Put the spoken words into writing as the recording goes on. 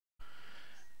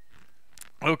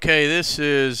Okay, this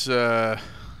is October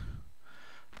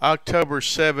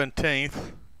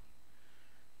 17th.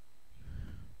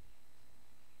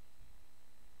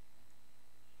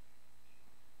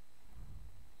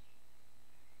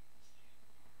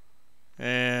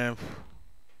 And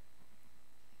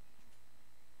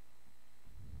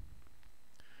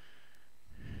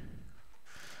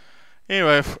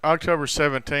anyway, October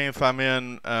 17th, I'm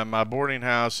in my boarding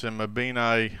house in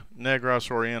Mabini,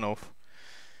 Negros Oriental.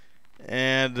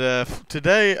 And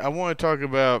today I want to talk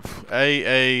about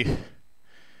AA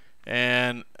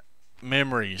and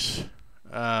memories.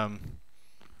 Um,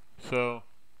 so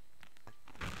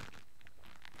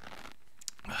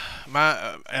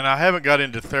and I haven't got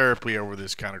into therapy over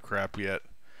this kind of crap yet,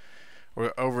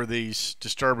 or over these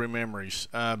disturbing memories.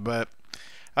 But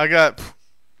I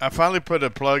finally put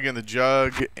a plug in the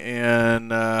jug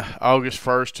in August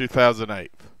 1st,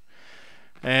 2008.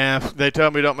 And they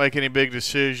told me don't make any big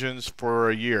decisions for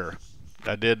a year.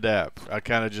 I did that. I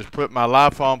kind of just put my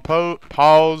life on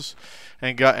pause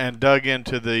and dug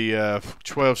into the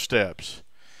 12 steps.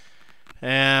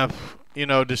 And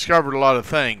discovered a lot of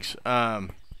things.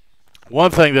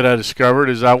 One thing that I discovered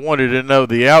is I wanted to know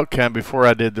the outcome before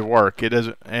I did the work. It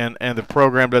doesn't, and the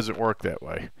program doesn't work that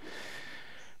way.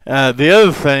 The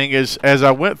other thing is, as I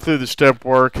went through the step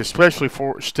work, especially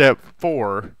for step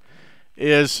 4,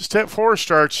 is step 4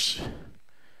 starts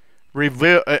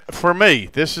reveal. For me,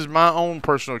 this is my own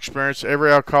personal experience.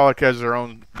 Every alcoholic has their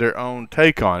own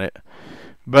take on it,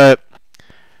 but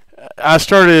I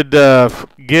started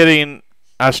realizing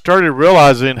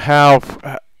how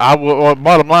bottom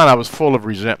line, I was full of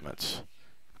resentments,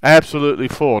 absolutely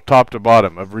full, top to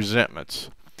bottom, of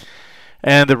resentments,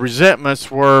 and the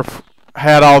resentments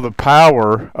had all the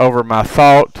power over my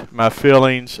thought, my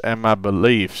feelings, and my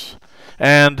beliefs,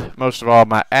 and most of all,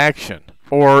 my action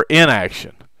or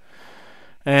inaction.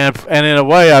 And in a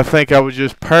way, I think I was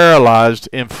just paralyzed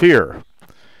in fear.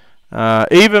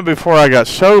 Even before I got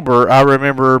sober, I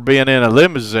remember being in a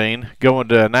limousine going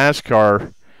to a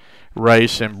NASCAR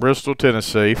race in Bristol,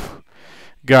 Tennessee.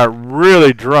 Got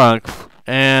really drunk,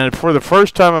 and for the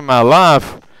first time in my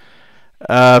life,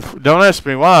 don't ask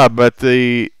me why, but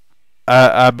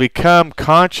I become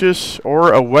conscious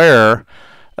or aware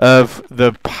of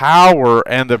the power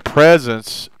and the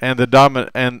presence and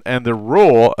and the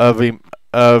rule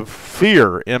of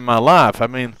fear in my life. I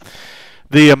mean,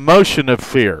 the emotion of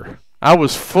fear. I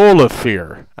was full of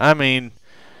fear. I mean,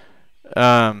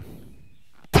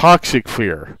 toxic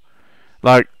fear,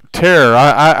 like terror.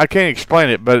 I can't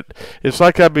explain it, but it's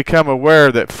like I become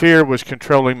aware that fear was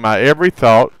controlling my every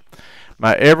thought,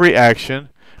 my every action,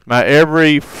 my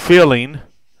every feeling.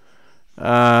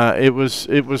 I was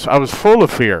full of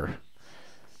fear,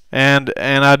 and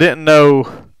I didn't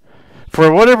know,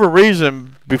 for whatever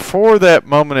reason, before that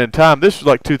moment in time. This was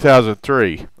like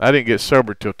 2003. I didn't get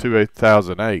sober till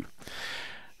 2008.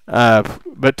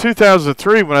 But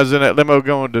 2003, when I was in that limo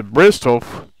going to Bristol,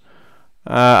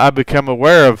 I became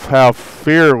aware of how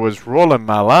fear was ruling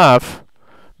my life,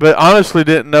 but honestly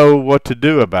didn't know what to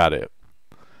do about it.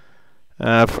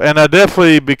 And I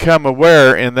definitely become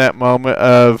aware in that moment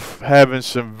of having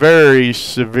some very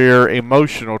severe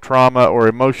emotional trauma or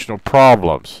emotional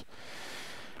problems,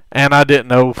 and I didn't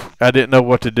know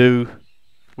what to do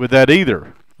with that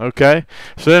either. Okay,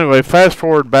 so anyway, fast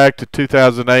forward back to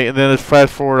 2008, and then let's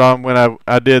fast forward on when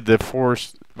I did my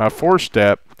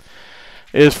 4-step.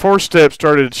 Is 4-step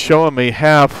started showing me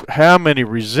how many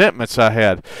resentments I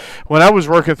had. When I was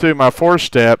working through my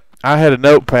 4-step, I had a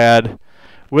notepad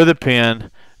with a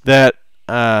pen that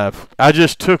I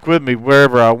just took with me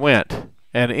wherever I went.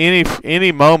 And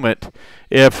any moment,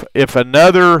 if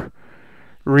another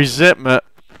resentment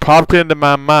popped into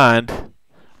my mind,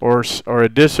 or a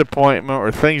disappointment, or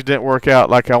things didn't work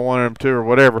out like I wanted them to, or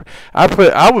whatever,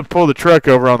 I would pull the truck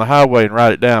over on the highway and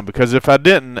write it down, because if I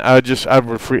didn't,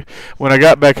 when I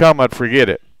got back home, I'd forget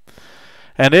it.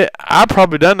 And I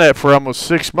probably done that for almost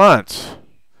 6 months.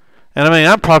 And I mean,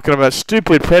 I'm talking about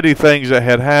stupid, petty things that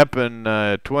had happened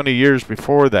 20 years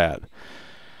before that.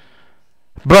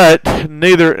 But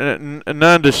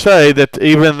none to say that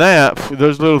even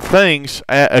those little things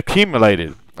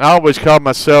accumulated. I always called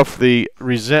myself the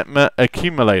resentment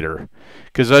accumulator,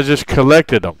 because I just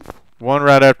collected them, one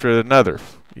right after another,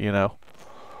 In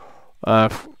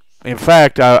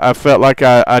fact, I felt like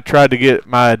I tried to get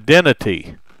my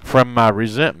identity from my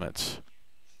resentments.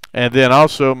 And then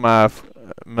also my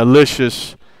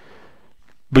malicious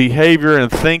behavior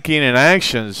and thinking and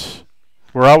actions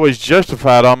were always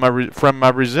justified from my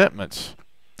resentments.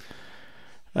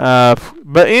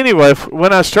 But anyway,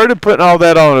 when I started putting all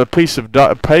that on a piece of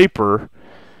paper,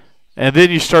 and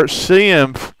then you start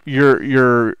seeing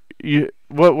what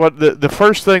the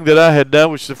first thing that I had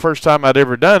done, which is the first time I'd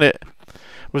ever done it,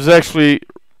 was actually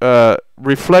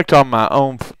reflect on my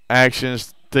own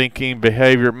actions, thinking,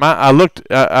 behavior. I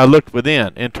looked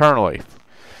within internally,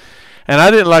 and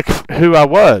I didn't like who I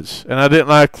was, and I didn't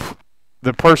like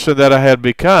the person that I had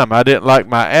become. I didn't like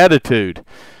my attitude,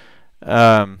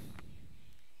 and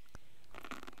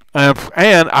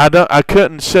I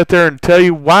couldn't sit there and tell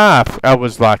you why I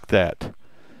was like that.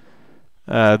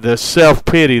 The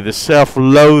self-pity, the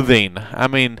self-loathing. I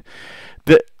mean,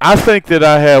 I think that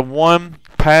I have one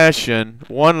passion,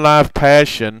 one life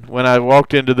passion when I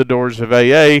walked into the doors of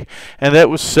AA, and that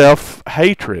was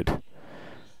self-hatred.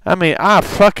 I mean, I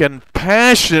fucking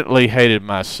passionately hated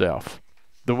myself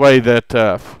the way that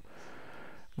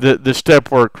the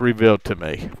step work revealed to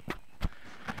me.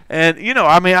 And,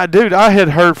 I mean, I had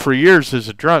heard for years as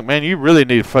a drunk, man, you really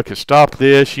need to fucking stop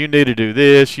this. You need to do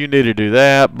this. You need to do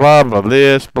that. Blah, blah,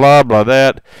 this. Blah, blah,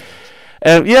 that.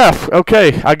 And, yeah,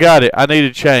 okay, I got it. I need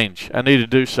to change. I need to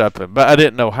do something. But I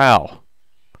didn't know how.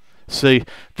 See,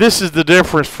 this is the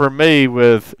difference for me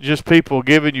with just people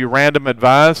giving you random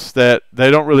advice that they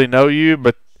don't really know you,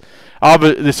 but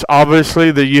it's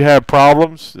obviously that you have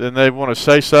problems and they want to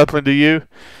say something to you.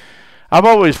 I've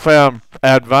always found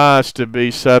advice to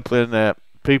be something that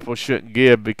people shouldn't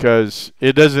give because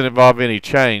it doesn't involve any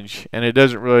change, and it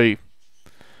doesn't really,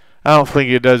 I don't think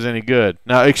it does any good.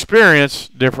 Now, experience,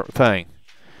 different thing.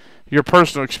 Your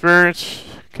personal experience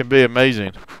can be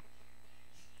amazing.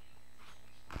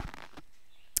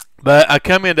 But I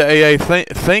come into AA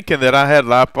thinking that I had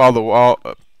life by the wall.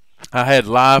 I had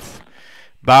life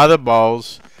by the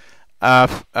balls.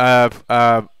 I've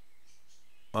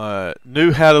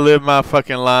knew how to live my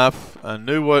fucking life. I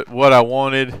knew what I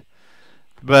wanted.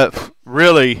 But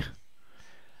really,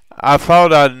 I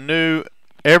thought I knew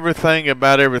everything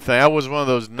about everything. I was one of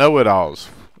those know-it-alls.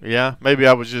 Yeah, maybe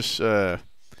I was just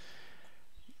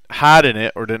hiding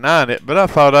it or denying it, but I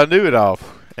thought I knew it all.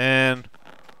 And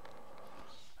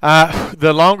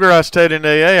the longer I stayed in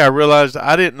AA, I realized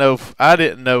I didn't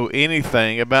know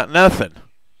anything about nothing.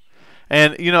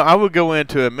 And I would go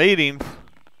into a meeting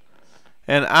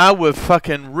and I would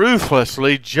fucking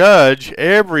ruthlessly judge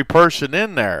every person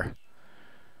in there.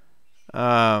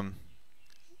 But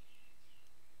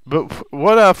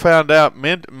what I found out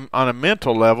on a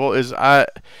mental level is I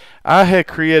had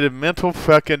created mental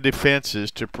fucking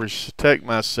defenses to protect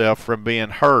myself from being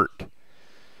hurt.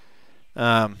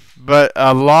 But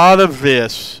a lot of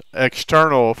this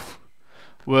external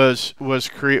was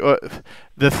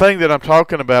the thing that I'm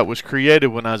talking about was created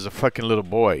when I was a fucking little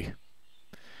boy.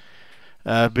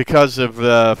 Because of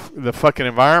the fucking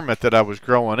environment that I was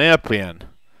growing up in,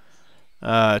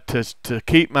 to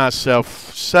keep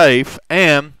myself safe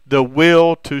and the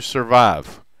will to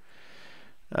survive.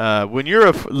 When you're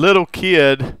a little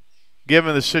kid,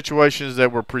 given the situations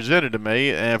that were presented to me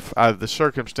and the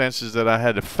circumstances that I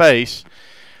had to face,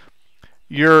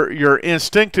 your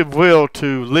instinctive will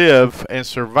to live and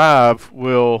survive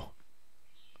will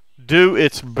do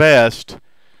its best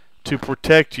to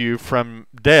protect you from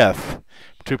death,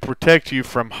 to protect you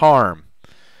from harm.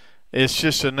 It's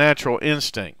just a natural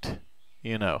instinct,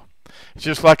 It's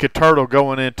just like a turtle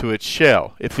going into its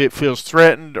shell. If it feels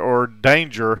threatened or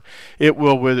danger, it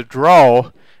will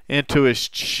withdraw into its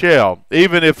shell.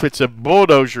 Even if it's a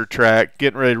bulldozer track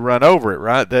getting ready to run over it,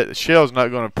 right? That shell's not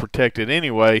going to protect it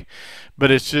anyway,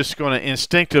 but it's just going to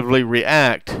instinctively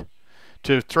react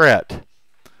to threat.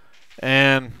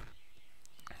 And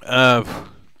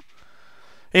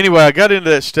anyway, I got into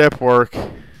that step work,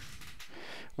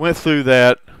 went through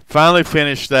that, finally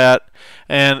finished that,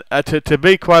 and to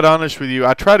be quite honest with you,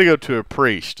 I try to go to a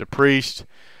priest.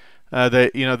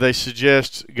 They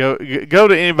suggest go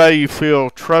to anybody you feel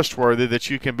trustworthy that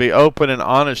you can be open and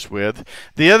honest with.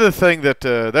 The other thing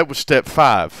that was step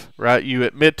 5, right? You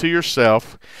admit to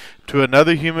yourself, to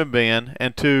another human being,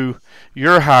 and to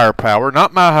your higher power,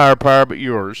 not my higher power, but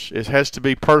yours. It has to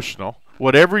be personal.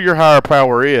 Whatever your higher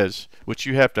power is, which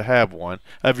you have to have one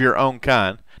of your own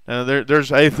kind. Now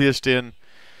there's atheists in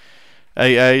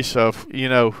AA, so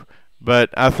but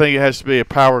I think it has to be a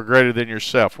power greater than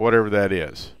yourself, whatever that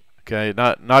is. Okay,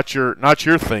 not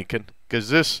your thinking, because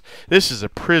this is a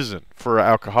prison for an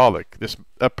alcoholic. This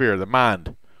up here, the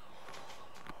mind.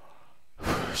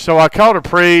 So I called a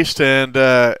priest, and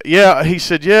he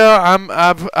said,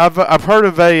 I've heard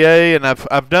of AA, and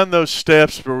I've done those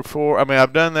steps before. I mean,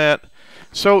 I've done that.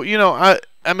 So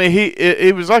I mean,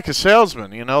 he was like a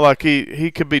salesman, like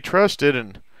he could be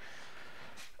trusted,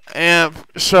 and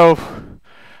so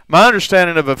my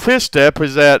understanding of a 5th step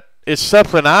is that it's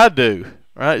something I do.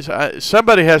 Right,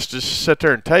 somebody has to sit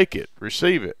there and take it,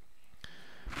 receive it.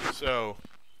 So,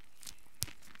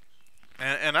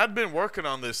 and I'd been working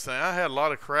on this thing. I had a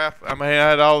lot of crap. I mean,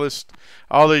 I had all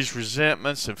these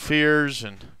resentments and fears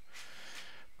and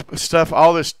stuff,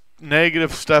 all this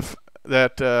negative stuff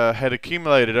that had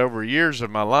accumulated over years of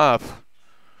my life.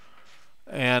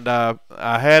 And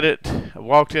I had it. I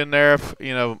walked in there.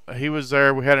 You know, he was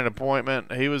there. We had an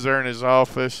appointment. He was there in his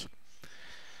office.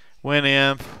 Went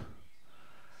in,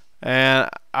 and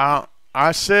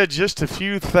I said just a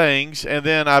few things, and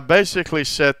then I basically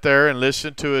sat there and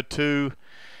listened to a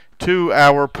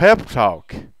two-hour pep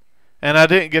talk. And I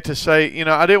didn't get to say, you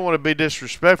know, I didn't want to be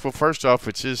disrespectful. First off,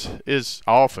 it's his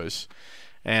office,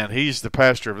 and he's the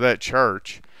pastor of that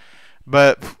church.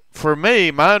 But for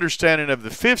me, my understanding of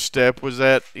the fifth step was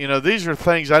that, you know, these are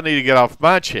things I need to get off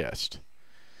my chest.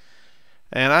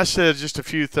 And I said just a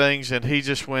few things, and he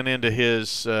just went into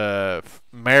his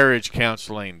marriage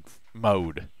counseling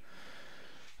mode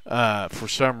for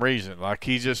some reason. Like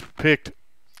he just picked,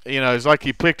 you know, it's like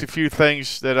he picked a few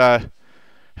things that I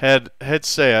had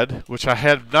said, which I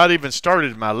had not even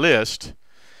started my list,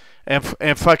 and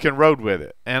fucking rode with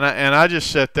it. And I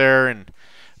just sat there and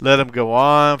let him go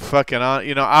on, fucking on.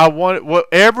 You know, I wanted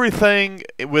everything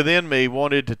within me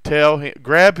wanted to tell him,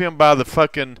 grab him by the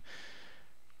fucking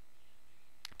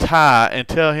tie and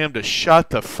tell him to shut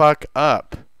the fuck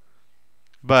up.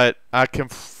 But I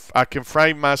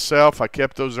confined myself. I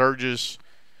kept those urges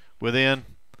within,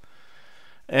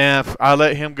 and I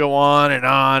let him go on and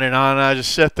on and on. I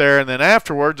just sit there, and then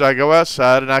afterwards I go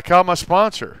outside and I call my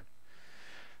sponsor.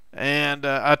 And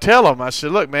I tell him, I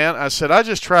said, look, man, I said, I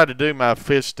just tried to do my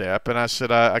fifth step. And I said,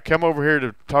 I come over here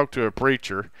to talk to a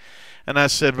preacher. And I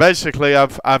said, basically,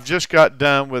 I've just got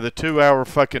done with a 2-hour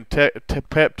fucking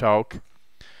pep talk,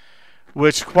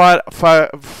 which for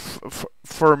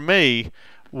me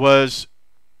was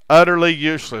utterly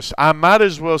useless. I might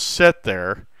as well sit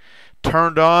there,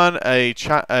 turned on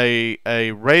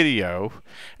a radio,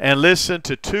 and listened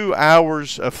to 2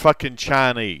 hours of fucking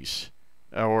Chinese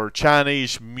or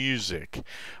Chinese music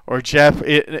or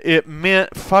it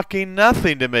meant fucking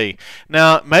nothing to me.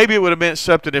 Now, maybe it would have meant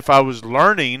something if I was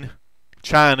learning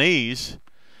Chinese,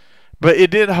 but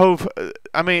it didn't hold.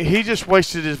 I mean, he just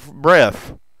wasted his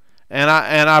breath, and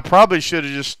I probably should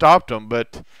have just stopped him,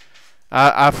 but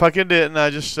I fucking didn't.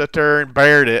 I just sat there and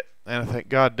bared it, and I think,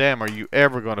 God damn, are you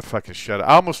ever going to fucking shut up?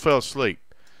 I almost fell asleep.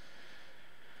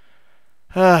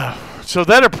 So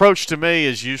that approach to me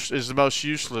is the most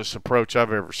useless approach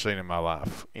I've ever seen in my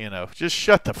life. You know, just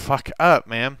shut the fuck up,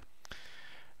 man.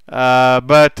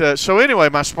 So anyway,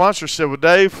 my sponsor said, well,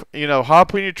 Dave, you know,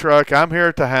 hop in your truck. I'm here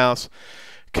at the house.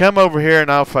 Come over here and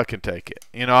I'll fucking take it.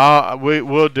 You know,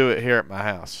 we'll do it here at my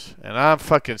house. And I'm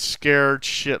fucking scared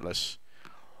shitless.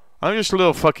 I'm just a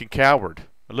little fucking coward.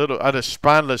 I'm a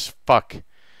spineless fuck.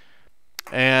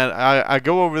 And I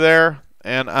go over there,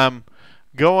 and I'm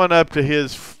going up to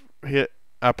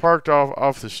I parked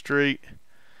off the street,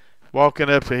 walking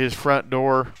up to his front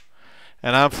door,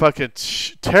 and I'm fucking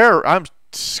I'm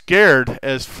scared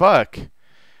as fuck.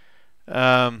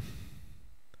 I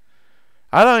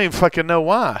don't even fucking know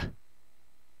why.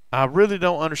 I really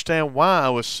don't understand why I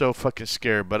was so fucking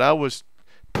scared, but I was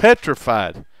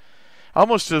petrified,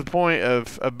 almost to the point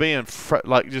of being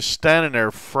like just standing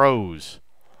there froze.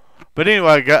 But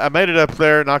anyway, I made it up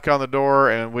there, knocked on the door,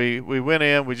 and we went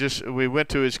in. We went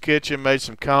to his kitchen, made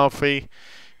some coffee,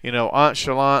 you know,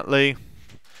 nonchalantly,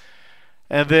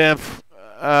 and then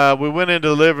we went into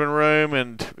the living room,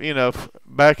 and you know,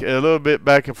 back a little bit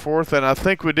back and forth. And I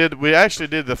think we actually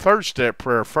did the third step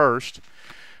prayer first,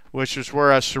 which is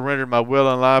where I surrendered my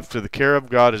will and life to the care of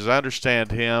God as I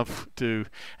understand Him,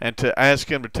 and to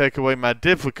ask Him to take away my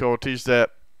difficulties, that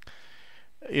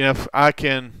you know, if I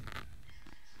can.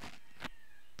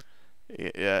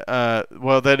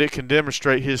 That it can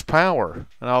demonstrate His power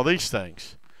and all these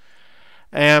things.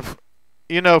 And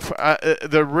you know,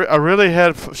 I really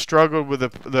had struggled with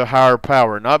the higher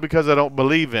power, not because I don't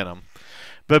believe in Him,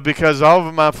 but because all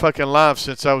of my fucking life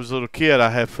since I was a little kid, I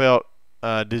have felt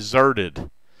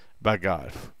deserted by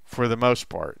God for the most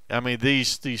part. I mean,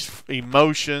 these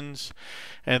emotions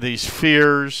and these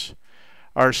fears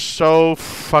are so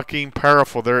fucking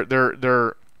powerful.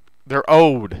 They're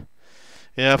old.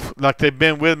 Yeah, like they've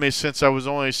been with me since I was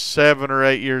only 7 or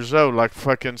 8 years old, like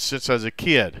fucking since I was a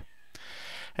kid.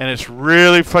 And it's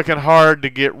really fucking hard to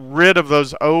get rid of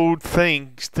those old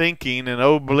thinking and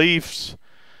old beliefs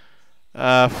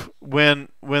when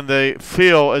they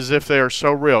feel as if they are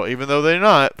so real, even though they're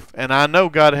not. And I know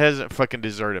God hasn't fucking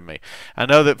deserted me. I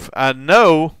know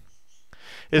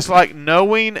it's like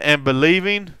knowing and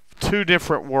believing two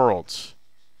different worlds.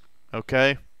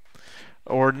 Okay?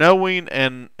 Or knowing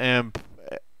and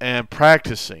and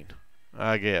practicing,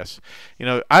 I guess. You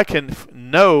know, I can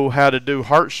know how to do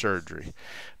heart surgery,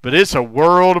 but it's a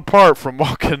world apart from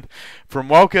walking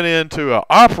into an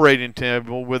operating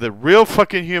table with a real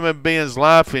fucking human being's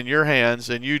life in your hands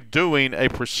and you doing a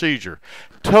procedure.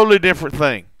 Totally different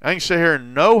thing. I can sit here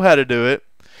and know how to do it,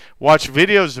 watch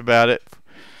videos about it.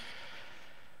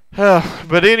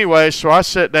 But anyway, so I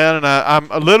sat down and I'm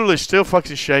literally still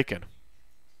fucking shaking.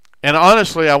 And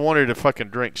honestly, I wanted to fucking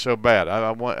drink so bad.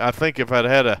 I think if I'd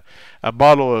had a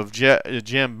bottle of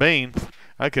Jim Beam,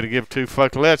 I could have given two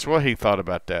fuck lets what he thought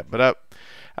about that. But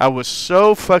I was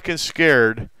so fucking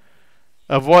scared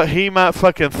of what he might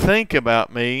fucking think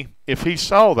about me if he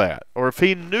saw that or if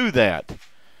he knew that.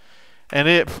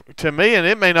 And to me, and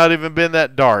it may not even been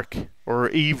that dark or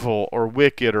evil or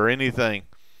wicked or anything.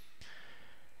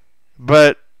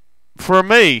 But for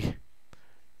me,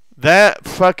 that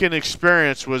fucking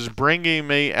experience was bringing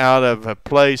me out of a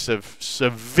place of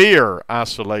severe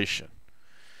isolation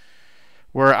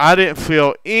where I didn't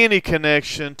feel any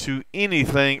connection to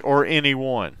anything or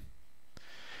anyone.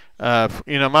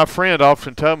 You know, my friend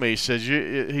often told me,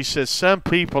 he says, some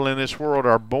people in this world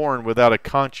are born without a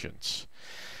conscience.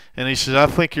 And he says, I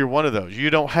think you're one of those.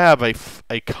 You don't have a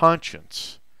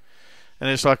conscience. And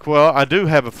it's like, well, I do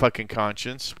have a fucking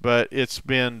conscience, but it's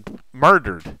been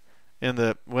murdered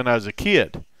when I was a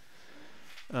kid.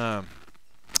 So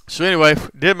anyway,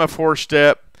 did my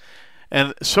 4-step,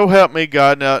 and so help me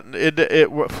God. Now,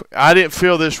 I didn't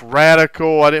feel this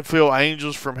radical. I didn't feel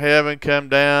angels from heaven come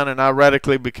down, and I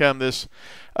radically become this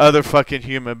other fucking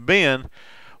human being.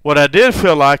 What I did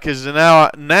feel like is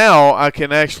now I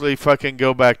can actually fucking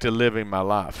go back to living my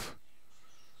life.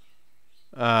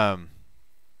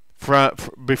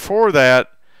 Before that,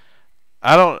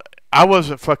 I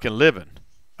wasn't fucking living.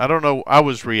 I don't know. I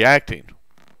was reacting.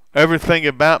 Everything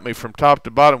about me from top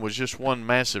to bottom was just one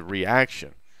massive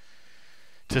reaction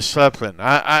to something.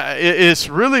 It's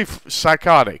really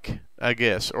psychotic, I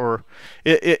guess, or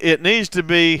it needs to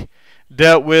be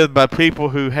dealt with by people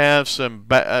who have some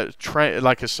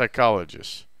like a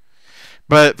psychologist.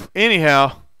 But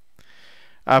anyhow,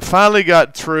 I finally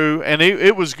got through, and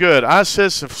it was good. I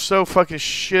said some so fucking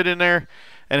shit in there,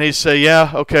 and he'd say,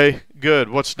 yeah, okay, good,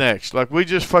 what's next? Like, we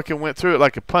just fucking went through it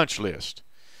like a punch list.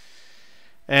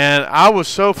 And I was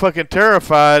so fucking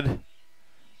terrified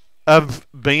of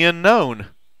being known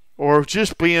or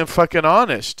just being fucking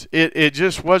honest. It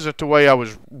just wasn't the way I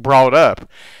was brought up.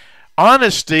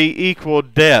 Honesty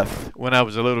equaled death when I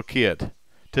was a little kid.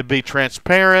 To be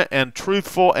transparent and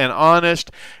truthful and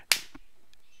honest,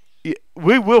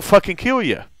 we will fucking kill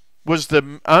you, was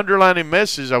the underlying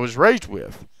message I was raised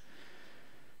with.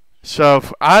 So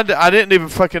I didn't even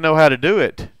fucking know how to do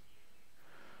it.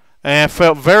 And I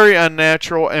felt very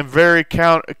unnatural and very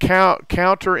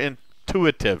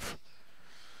counterintuitive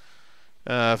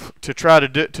to try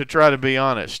to be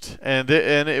honest. And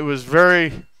it was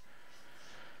very,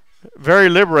 very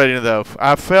liberating though.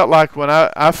 I felt like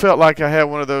I felt like I had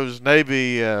one of those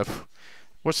Navy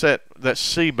what's that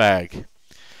sea bag,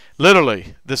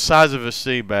 literally the size of a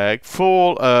sea bag,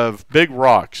 full of big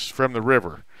rocks from the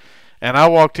river. And I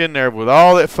walked in there with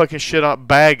all that fucking shit on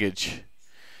baggage.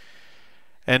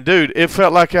 And dude, it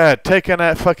felt like I had taken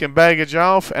that fucking baggage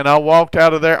off, and I walked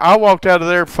out of there. I walked out of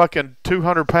there fucking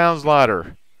 200 pounds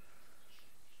lighter.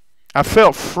 I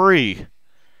felt free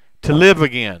to live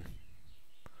again.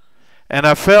 And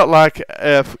I felt like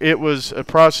if it was a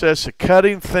process of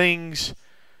cutting things,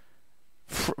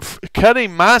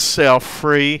 cutting myself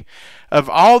free of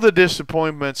all the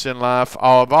disappointments in life,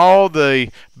 of all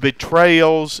the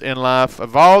betrayals in life,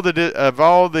 of all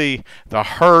the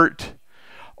hurt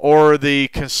or the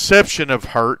conception of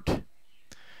hurt,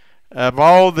 of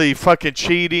all the fucking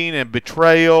cheating and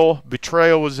betrayal.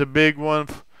 Betrayal was a big one.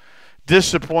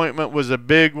 Disappointment was a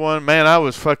big one. Man, I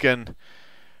was fucking,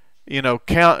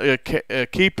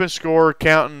 keeping score,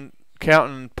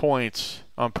 counting points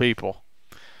on people.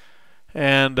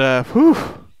 And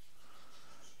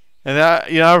And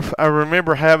I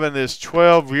remember having this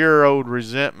 12-year-old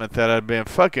resentment that I'd been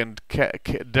fucking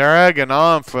dragging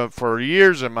on for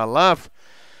years in my life.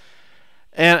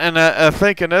 And I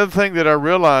think another thing that I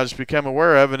realized, became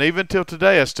aware of, and even till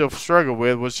today I still struggle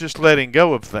with, was just letting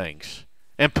go of things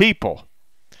and people.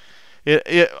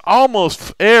 It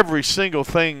almost every single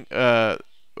thing,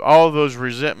 all of those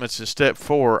resentments in step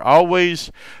 4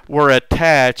 always were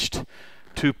attached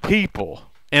to people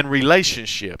and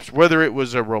relationships, whether it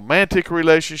was a romantic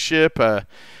relationship, a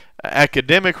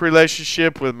academic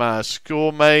relationship with my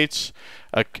schoolmates,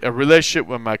 a relationship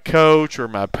with my coach or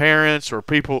my parents or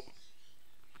people,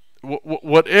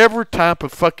 whatever type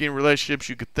of fucking relationships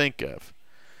you could think of.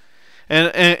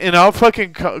 And in all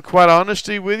fucking quite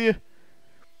honesty with you,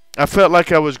 I felt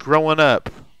like I was growing up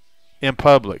in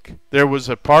public. There was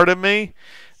a part of me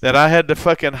that I had to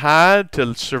fucking hide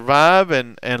to survive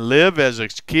and live as a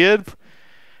kid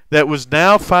that was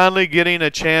now finally getting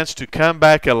a chance to come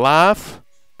back to life,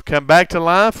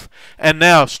 and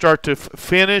now start to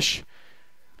finish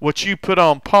what you put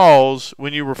on pause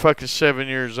when you were fucking 7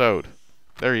 years old.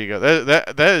 There you go.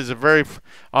 That is a very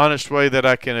honest way that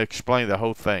I can explain the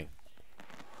whole thing.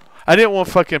 I didn't want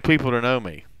fucking people to know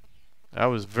me. I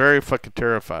was very fucking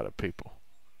terrified of people.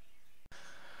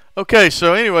 Okay,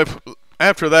 so anyway,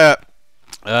 after that,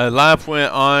 life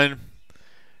went on,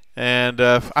 and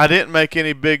I didn't make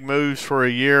any big moves for a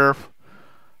year,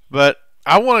 but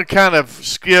I want to kind of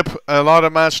skip a lot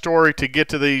of my story to get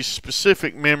to these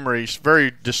specific memories,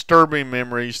 very disturbing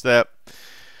memories that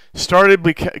started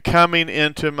coming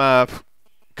into my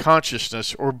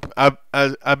consciousness, or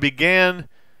I began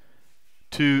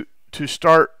to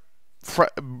start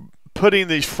putting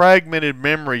these fragmented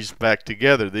memories back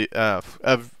together,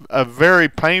 of very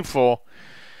painful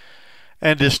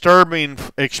and disturbing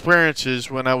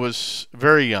experiences when I was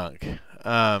very young.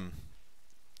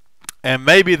 And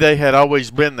maybe they had always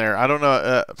been there. I don't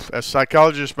know. A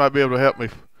psychologist might be able to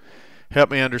help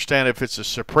me understand if it's a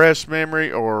suppressed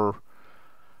memory or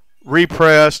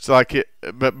repressed, like it.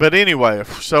 But anyway,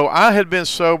 so I had been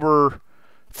sober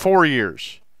 4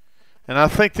 years, and I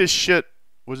think this shit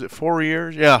was it 4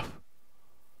 years? Yeah,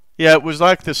 it was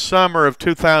like the summer of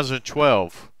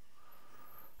 2012.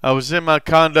 I was in my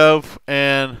condo,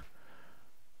 and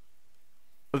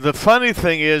the funny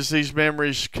thing is, these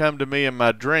memories come to me in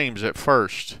my dreams at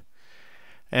first,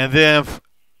 and then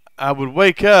I would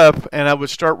wake up and I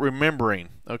would start remembering.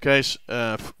 Okay,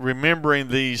 remembering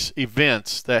these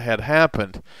events that had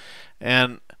happened,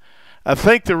 and I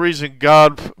think the reason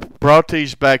God brought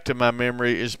these back to my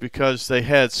memory is because they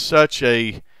had such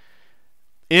a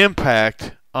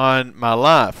impact on my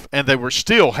life, and they were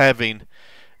still having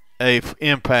a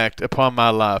impact upon my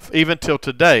life even till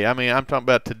today. I mean, I'm talking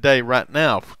about today, right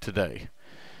now, today.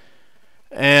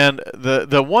 And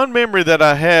the one memory that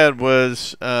I had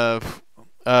was of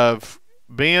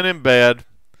being in bed.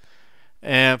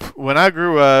 And when I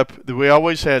grew up, we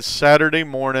always had Saturday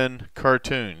morning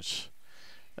cartoons.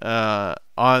 We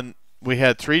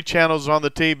had 3 channels on the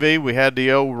TV. We had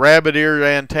the old rabbit ear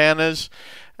antennas.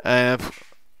 And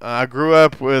I grew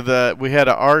up with we had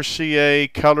a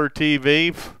RCA color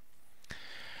TV.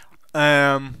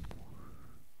 I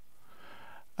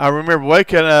remember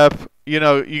waking up. You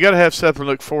know, you got to have something to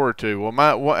look forward to.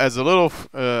 Well, as a little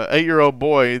 8-year-old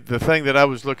boy, the thing that I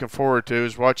was looking forward to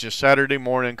is watching Saturday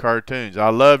morning cartoons. I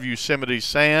love Yosemite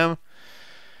Sam,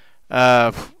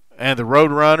 and the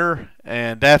Roadrunner,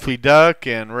 and Daffy Duck,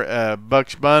 and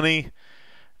Bugs Bunny.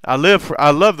 I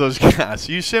love those guys.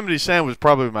 Yosemite Sam was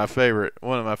probably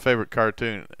one of my favorite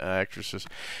cartoon actresses.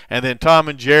 And then Tom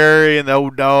and Jerry and the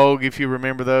Old Dog, if you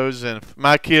remember those. And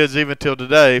my kids, even till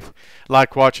today,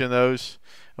 like watching those.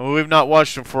 And we've not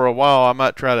watched them for a while. I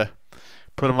might try to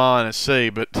put them on and see,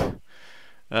 but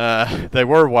they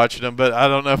were watching them, but I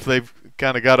don't know if they've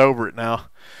kind of got over it now.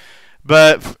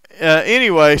 But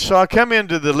anyway, so I come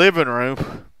into the living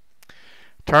room,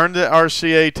 turned the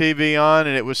RCA TV on,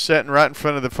 and it was sitting right in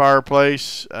front of the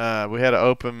fireplace. We had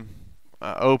an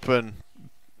open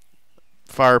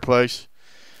fireplace,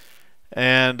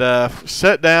 and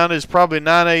sat down. It's probably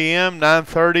 9 a.m.,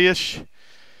 9:30ish.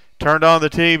 Turned on the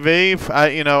TV.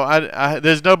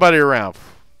 There's nobody around,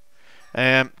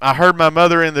 and I heard my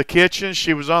mother in the kitchen.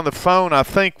 She was on the phone, I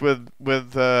think, with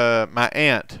my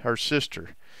aunt, her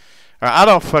sister. I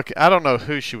don't know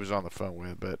who she was on the phone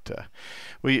with, but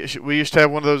we used to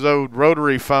have one of those old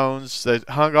rotary phones that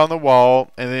hung on the wall,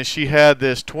 and then she had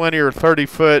this 20 or 30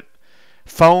 foot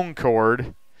phone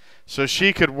cord, so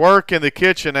she could work in the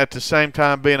kitchen at the same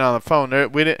time being on the phone.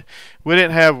 We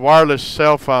didn't have wireless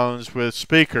cell phones with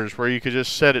speakers where you could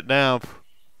just set it down.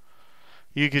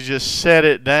 You could just set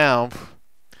it down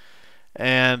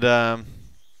and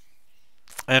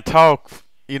talk.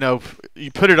 You know,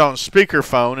 you put it on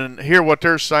speakerphone and hear what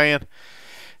they're saying.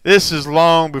 This is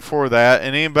long before that,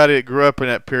 and anybody that grew up in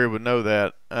that period would know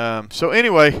that. So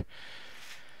anyway,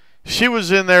 she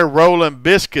was in there rolling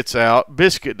biscuit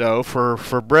dough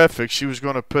for breakfast. She was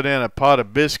going to put in a pot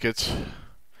of biscuits,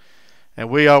 and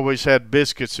we always had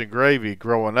biscuits and gravy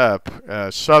growing up,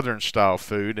 Southern style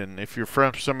food. And if you're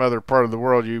from some other part of the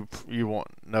world, you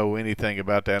won't know anything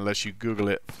about that unless you Google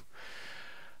it.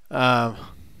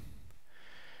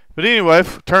 But anyway,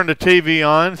 turn the TV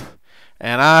on,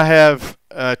 and I have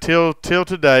till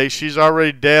today. She's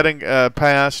already dead and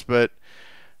passed, but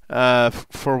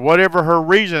For whatever her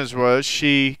reasons was,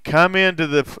 she come into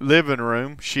the living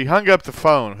room. She hung up the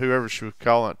phone, whoever she was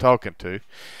talking to.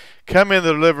 Come into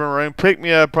the living room, picked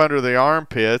me up under the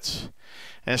armpits,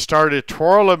 and started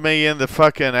twirling me in the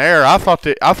fucking air. I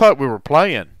thought we were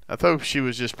playing. I thought she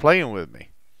was just playing with me.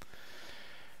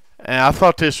 And I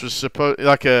thought this was supposed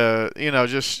like a,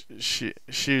 just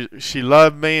she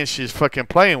loved me and she's fucking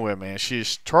playing with me, and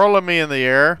she's twirling me in the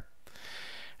air.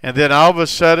 And then all of a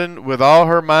sudden, with all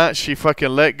her might, she fucking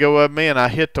let go of me, and I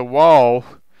hit the wall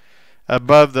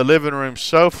above the living room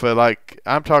sofa. Like,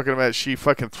 I'm talking about, she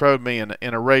fucking throwed me in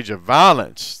a rage of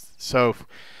violence. So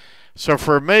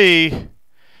for me,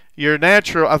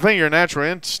 I think your natural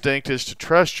instinct is to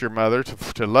trust your mother,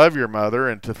 to love your mother,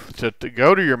 and to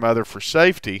go to your mother for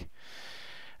safety.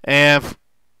 And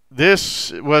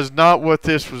this was not what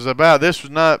this was about. This was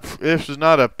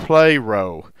not a play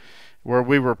row where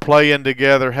we were playing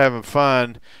together, having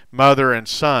fun, mother and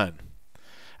son.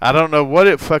 I don't know what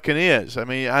it fucking is. I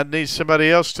mean, I need somebody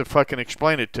else to fucking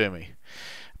explain it to me.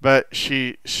 But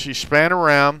she span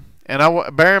around,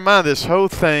 and bear in mind, this whole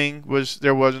thing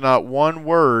there was not one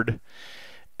word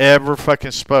ever fucking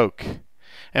spoke.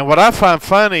 And what I find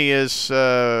funny is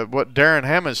what Darren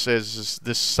Hammond says is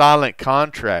this silent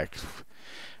contract.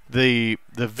 The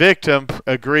victim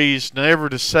agrees never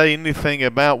to say anything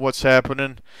about what's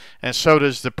happening, and so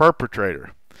does the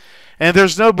perpetrator. And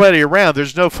there's nobody around.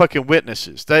 There's no fucking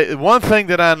witnesses. One thing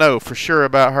that I know for sure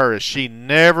about her is she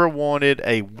never wanted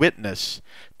a witness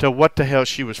to what the hell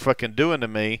she was fucking doing to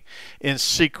me in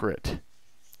secret.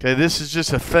 Okay, this is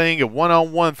just a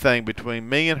one-on-one thing between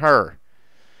me and her.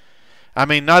 I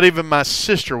mean, not even my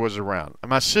sister was around.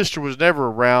 My sister was never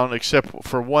around except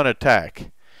for one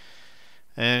attack.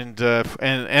 And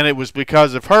it was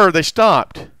because of her they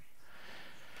stopped.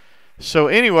 So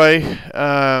anyway,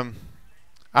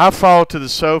 I fall to the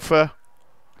sofa,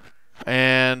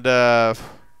 and I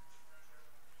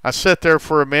sit there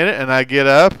for a minute, and I get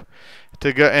up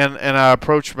to go, and I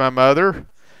approach my mother,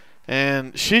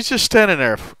 and she's just standing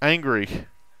there angry.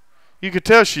 You could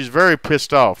tell she's very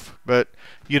pissed off, but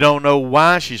you don't know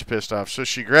why she's pissed off. So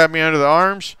she grabbed me under the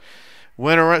arms,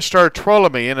 went around, started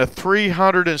twirling me in a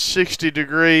 360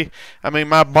 degree. I mean,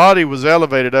 my body was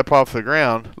elevated up off the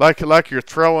ground, like you're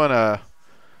throwing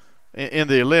in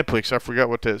the Olympics. I forgot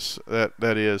what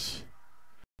that is.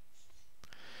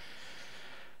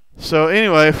 So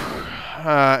anyway,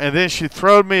 and then she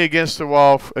throwed me against the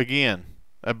wall again,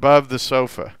 above the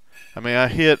sofa. I mean, I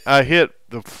hit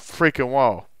the freaking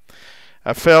wall.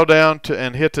 I fell down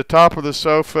and hit the top of the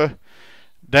sofa,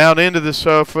 down into the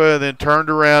sofa, and then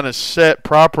turned around and sat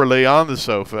properly on the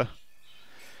sofa.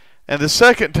 And the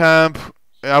second time,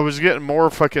 I was getting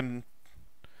more fucking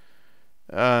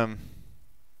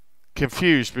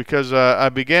confused, because I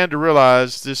began to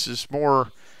realize this is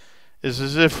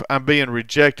as if I'm being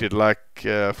rejected, like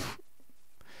as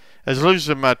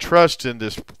losing my trust in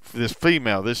this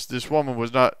female. This woman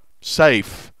was not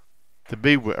safe to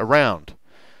be around.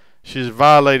 She's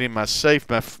violating my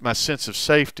sense of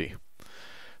safety.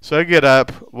 So I get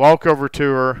up, walk over to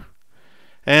her,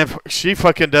 and she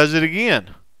fucking does it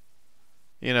again.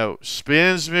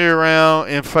 Spins me around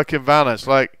in fucking violence,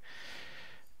 for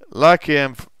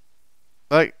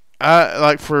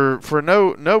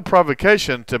no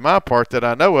provocation to my part that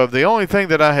I know of. The only thing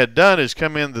that I had done is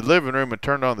come in the living room and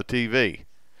turned on the TV,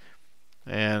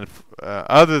 and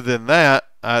other than that,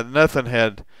 nothing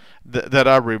that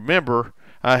I remember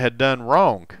I had done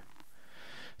wrong.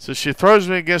 So she throws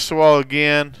me against the wall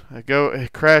again. I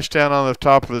crash down on the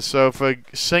top of the sofa,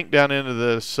 sink down into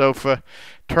the sofa,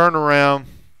 turn around,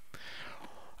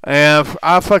 and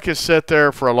I fucking sat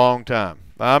there for a long time.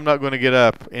 I'm not going to get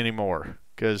up anymore,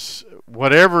 because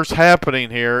whatever's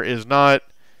happening here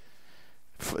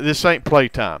this ain't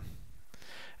playtime.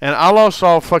 And I lost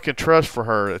all fucking trust for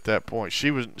her at that point.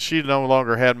 She no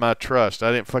longer had my trust.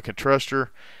 I didn't fucking trust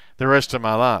her the rest of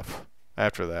my life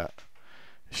after that.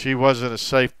 She wasn't a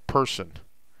safe person.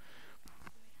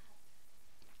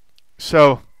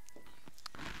 So,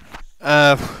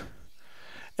 and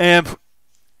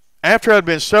after I'd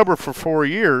been sober for 4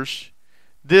 years,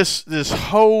 this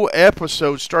whole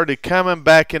episode started coming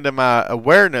back into my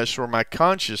awareness, or my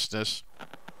consciousness,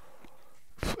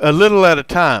 a little at a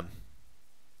time.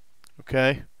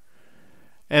 Okay?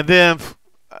 And then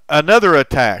another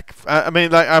attack. I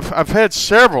mean, like I've had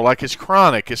several. Like, it's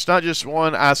chronic. It's not just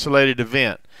one isolated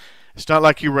event. It's not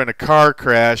like you were in a car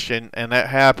crash and that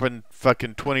happened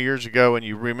fucking 20 years ago and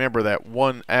you remember that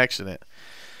one accident.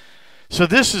 So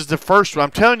this is the first one.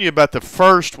 I'm telling you about the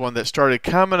first one that started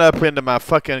coming up into my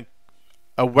fucking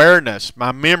awareness,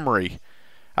 my memory.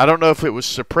 I don't know if it was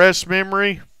suppressed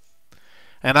memory.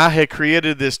 And I had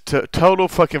created this total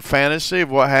fucking fantasy of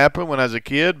what happened when I was a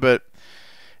kid, but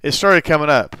it started coming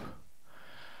up.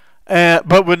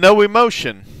 But with no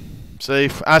emotion.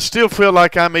 See, I still feel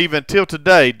like I'm, even till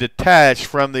today, detached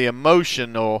from the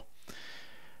emotional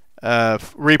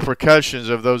repercussions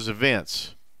of those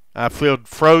events. I feel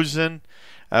frozen.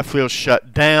 I feel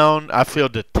shut down. I feel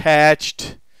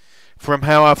detached from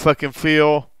how I fucking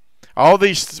feel. All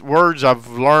these words I've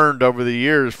learned over the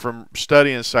years from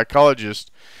studying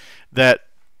psychologists that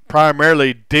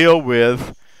primarily deal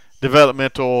with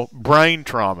developmental brain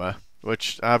trauma,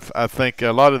 which I think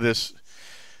a lot of this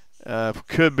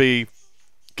could be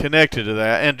connected to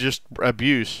that, and just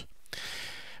abuse.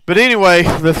 But anyway,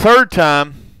 the third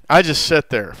time, I just sat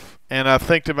there and I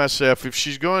think to myself, if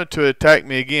she's going to attack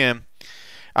me again,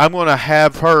 I'm going to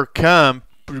have her come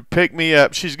pick me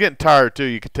up. She's getting tired too,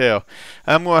 you can tell.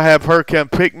 I'm going to have her come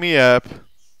pick me up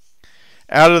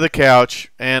out of the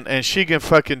couch, and she can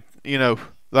fucking,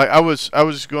 like I was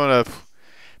going to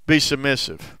be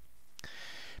submissive.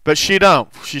 But she don't.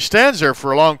 She stands there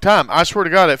for a long time. I swear to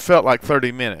God, it felt like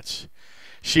 30 minutes.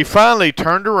 She finally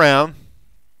turned around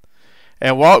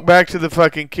and walked back to the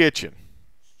fucking kitchen.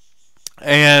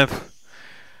 And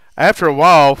after a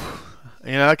while,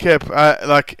 in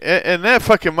that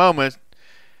fucking moment,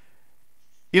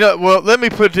 well, let me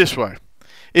put it this way.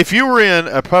 If you were in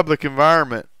a public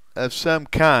environment of some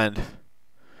kind,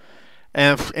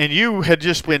 and you had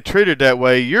just been treated that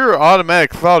way, your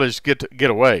automatic thought is get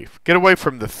away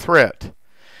from the threat.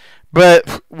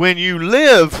 But when you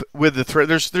live with the threat,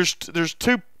 there's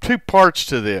two parts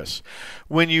to this.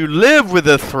 When you live with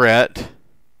a threat,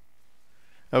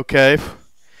 okay,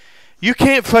 you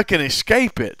can't fucking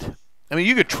escape it. I mean,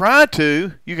 you could try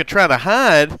to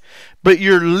hide, but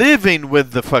you're living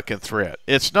with the fucking threat.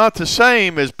 It's not the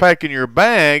same as packing your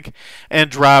bag and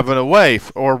driving away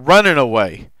or running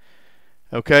away.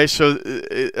 Okay, so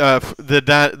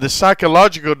the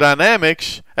psychological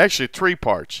dynamics, actually three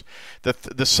parts.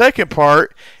 The second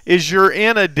part is you're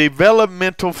in a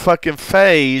developmental fucking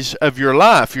phase of your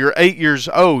life. You're 8 years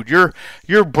old.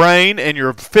 Your brain and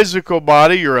your physical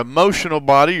body, your emotional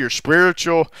body, your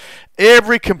spiritual,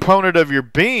 every component of your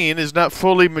being is not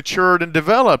fully matured and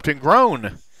developed and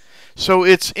grown. So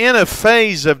it's in a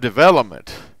phase of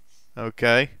development.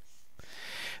 Okay?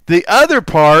 The other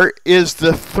part is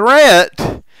the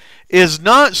threat is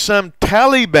not some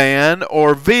Taliban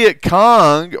or Viet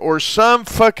Cong or some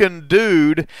fucking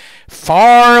dude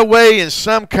far away in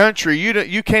some country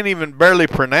you can't even barely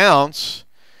pronounce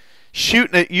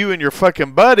shooting at you and your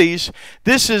fucking buddies.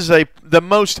 This is the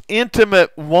most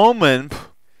intimate woman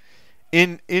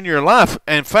in your life.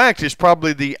 In fact, it's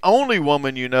probably the only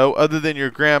woman you know other than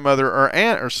your grandmother or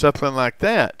aunt or something like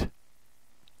that.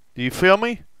 Do you feel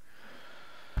me?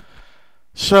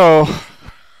 So,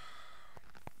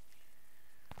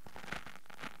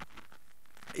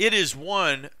 it is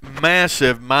one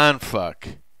massive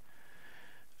mindfuck.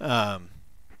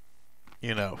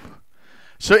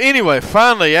 So anyway,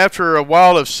 finally, after a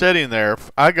while of sitting there,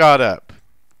 I got up.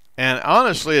 And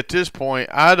honestly, at this point,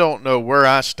 I don't know where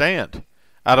I stand.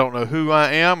 I don't know who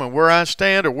I am and where I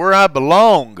stand or where I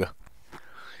belong.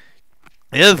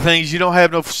 The other thing is you don't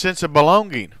have no sense of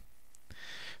belonging.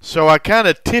 So I kind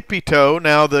of tippy-toe.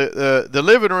 Now the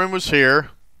living room was here,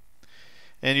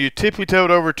 and you tippy-toed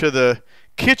over to the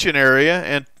kitchen area,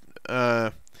 and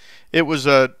it was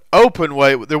a open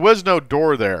way. There was no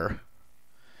door there,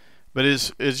 but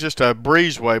it's just a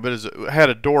breezeway. But it had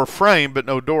a door frame, but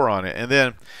no door on it. And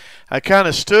then I kind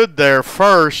of stood there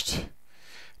first,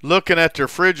 looking at the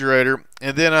refrigerator,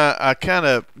 and then I kind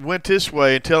of went this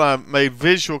way until I made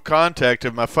visual contact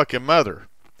of my fucking mother.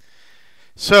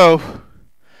 So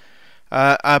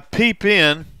I peep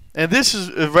in, and this is,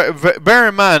 bear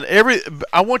in mind,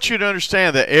 I want you to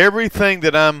understand that everything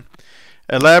that I'm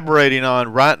elaborating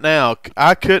on right now,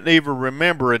 I couldn't even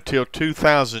remember until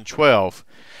 2012.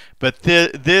 But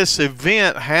this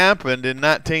event happened in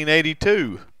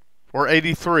 1982 or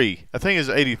 83. I think it was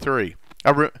 83.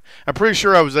 I'm pretty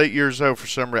sure I was 8 years old for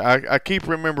some reason. I keep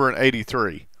remembering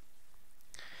 83.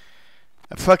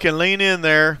 I fucking lean in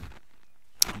there.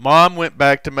 Mom went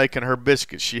back to making her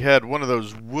biscuits. She had one of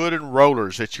those wooden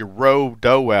rollers that you roll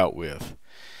dough out with.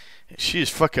 She is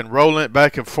fucking rolling it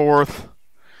back and forth.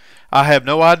 I have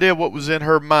no idea what was in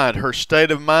her mind. Her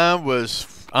state of mind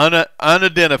was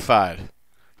unidentified.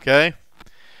 Okay?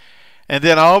 And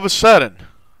then all of a sudden,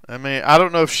 I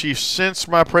don't know if she sensed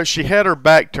my presence. She had her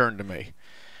back turned to me.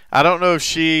 I don't know if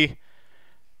she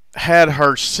had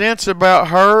her sense about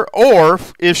her or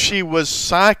if she was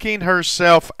psyching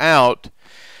herself out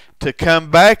to come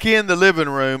back in the living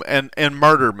room and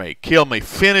murder me, kill me,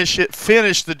 finish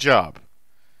the job.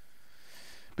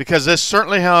 because that's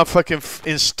certainly how I fucking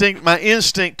my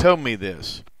instinct told me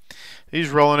this. He's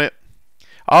rolling it.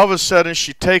 All of a sudden,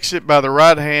 she takes it by the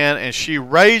right hand and she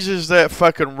raises that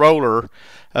fucking roller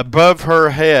above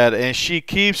her head and she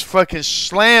keeps fucking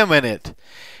slamming it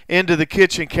into the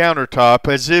kitchen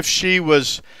countertop as if she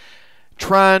was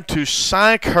trying to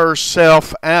psych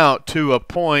herself out to a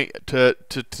point to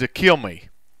kill me.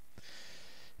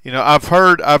 You know,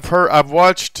 I've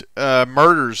watched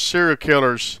murders, serial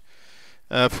killers,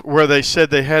 where they said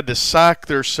they had to psych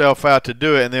themselves out to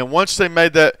do it, and then once they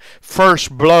made that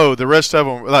first blow, the rest of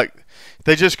them, like,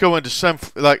 they just go into some,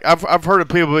 like, I've heard of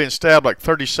people being stabbed like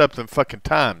 30-something fucking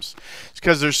times. It's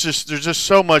because there's just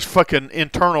so much fucking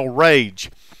internal rage,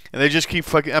 and they just keep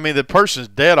fucking. I mean, the person's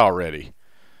dead already.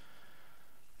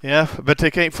 Yeah, but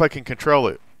they can't fucking control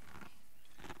it.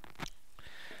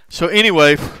 So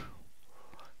anyway,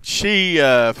 she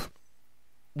at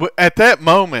that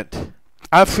moment,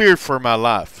 I feared for my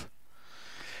life.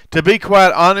 To be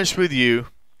quite honest with you,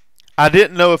 I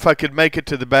didn't know if I could make it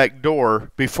to the back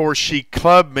door before she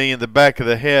clubbed me in the back of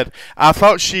the head. I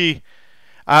thought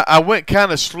I went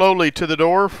kind of slowly to the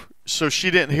door so she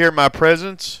didn't hear my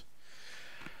presence,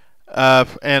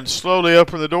 and slowly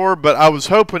opened the door, but I was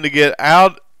hoping to get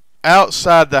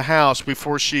outside the house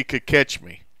before she could catch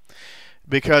me.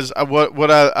 Because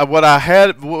what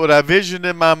I visioned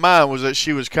in my mind was that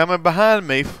she was coming behind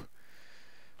me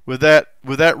with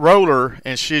that roller,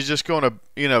 and she's just going to,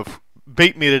 you know,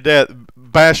 beat me to death,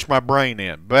 bash my brain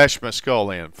in, bash my skull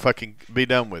in, fucking be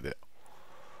done with it.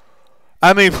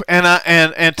 I mean,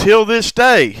 and until this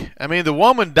day, I mean, the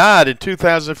woman died in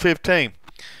 2015.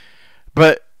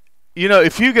 But, you know,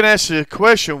 if you can ask the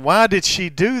question, why did she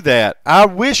do that? I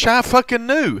wish I fucking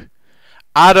knew.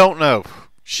 I don't know.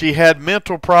 She had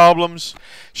mental problems.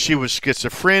 She was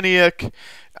schizophrenic.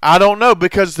 I don't know,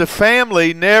 because the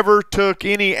family never took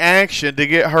any action to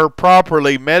get her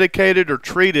properly medicated or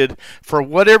treated for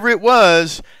whatever it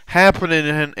was happening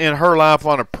in her life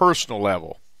on a personal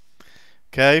level.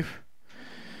 Okay?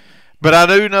 But I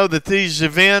do know that these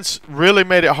events really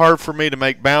made it hard for me to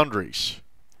make boundaries.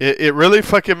 It really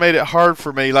fucking made it hard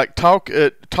for me. Like,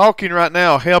 talking right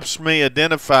now helps me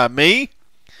identify me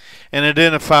and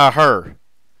identify her.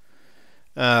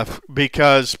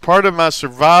 Because part of my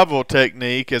survival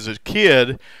technique as a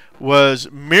kid was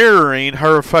mirroring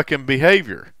her fucking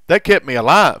behavior. That kept me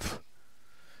alive.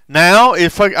 Now, I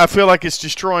feel like it's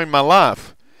destroying my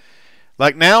life.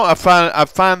 Like, now I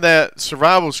find that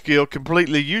survival skill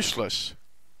completely useless.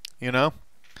 You know?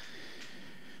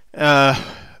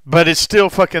 But it's still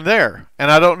fucking there.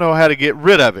 And I don't know how to get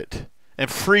rid of it and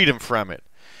freedom from it.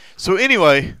 So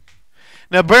anyway,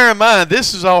 now bear in mind,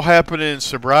 this is all happening in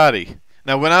sobriety.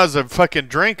 Now, when I was a fucking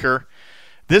drinker,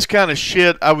 this kind of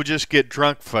shit I would just get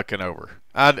drunk fucking over.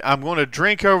 I'm going to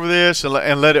drink over this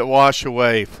and let it wash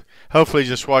away. Hopefully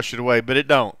just wash it away, but it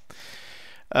don't.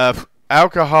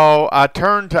 Alcohol, I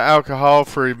turned to alcohol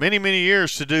for many, many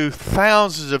years to do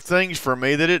thousands of things for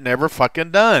me that it never fucking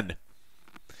done.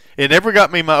 It never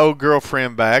got me my old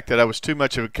girlfriend back, that I was too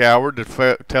much of a coward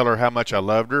to tell her how much I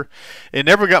loved her. It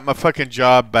never got my fucking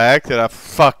job back that I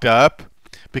fucked up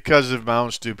because of my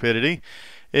own stupidity.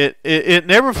 It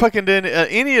never fucking did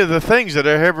any of the things that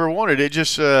I ever wanted. It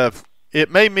just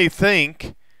it made me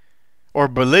think or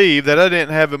believe that I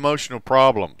didn't have emotional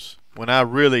problems when I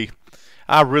really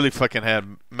fucking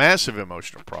had massive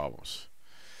emotional problems.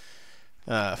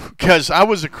 Because I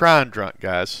was a crying drunk,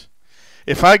 guys.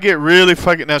 If I get really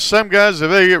fucking, now some guys, if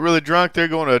they get really drunk, they're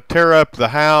going to tear up the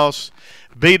house,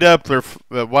 beat up their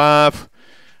wife,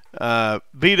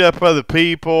 beat up other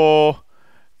people,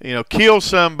 you know, kill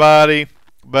somebody.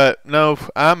 But no,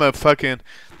 I'm an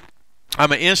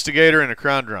instigator and a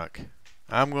crying drunk.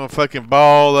 I'm going to fucking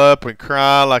ball up and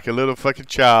cry like a little fucking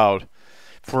child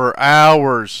for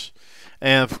hours.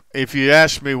 And if you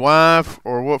ask me why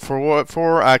or what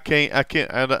for, I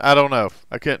don't know.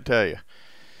 I can't tell you.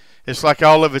 It's like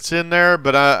all of it's in there,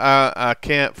 but I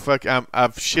can't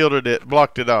I've shielded it,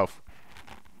 blocked it off.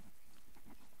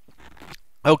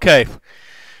 Okay.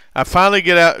 I finally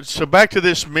get out. So back to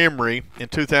this memory in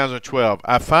 2012.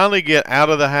 I finally get out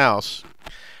of the house.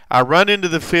 I run into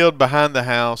the field behind the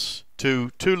house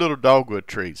to two little dogwood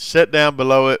trees. Sit down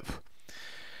below it.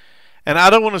 And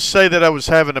I don't want to say that I was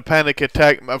having a panic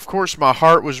attack. Of course, my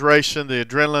heart was racing, the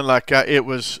adrenaline,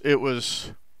 it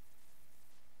was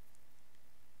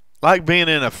like being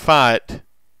in a fight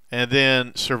and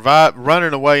then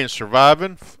running away and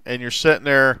surviving, and you're sitting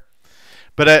there,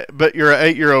 but you're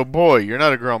an 8-year-old boy. You're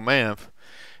not a grown man,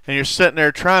 and you're sitting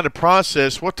there trying to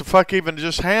process what the fuck even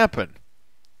just happened.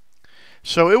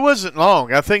 So it wasn't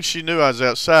long. I think she knew I was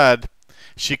outside.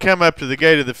 She come up to the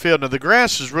gate of the field. Now the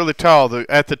grass is really tall.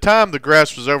 At the time, the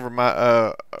grass was over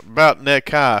my about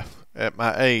neck high at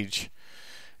my age.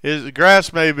 The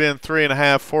grass may have been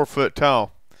 3.5, 4 foot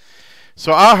tall.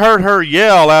 So I heard her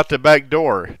yell out the back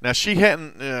door. Now she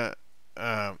hadn't.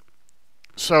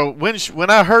 So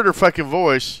when I heard her fucking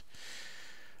voice,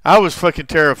 I was fucking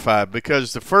terrified,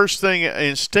 because the first thing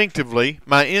instinctively,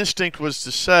 my instinct was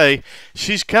to say,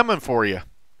 she's coming for you.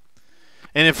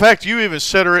 And in fact, you even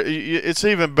said her, it's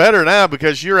even better now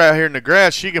because you're out here in the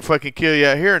grass. She can fucking kill you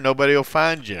out here and nobody will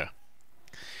find you.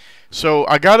 So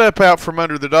I got up out from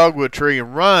under the dogwood tree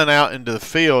and run out into the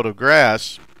field of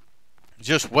grass,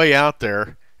 just way out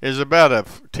there. It's about a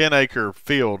 10-acre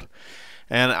field.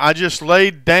 And I just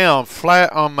laid down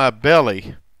flat on my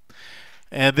belly.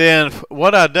 And then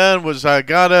what I done was I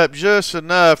got up just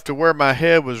enough to where my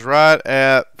head was right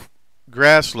at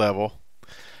grass level.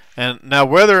 And now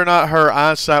whether or not her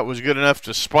eyesight was good enough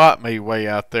to spot me way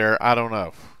out there, I don't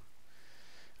know.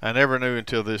 I never knew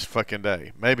until this fucking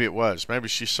day. Maybe it was. Maybe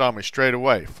she saw me straight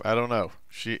away. I don't know.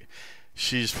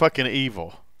 She's fucking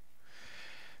evil.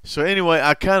 So anyway,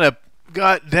 I kind of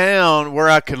got down where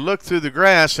I could look through the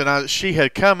grass, and she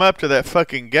had come up to that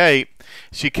fucking gate.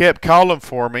 She kept calling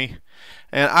for me,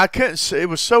 and I couldn't see. It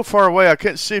was so far away I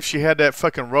couldn't see if she had that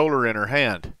fucking roller in her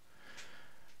hand.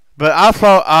 But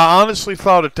I honestly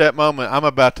thought at that moment, I'm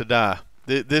about to die.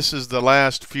 This is the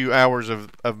last few hours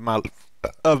of my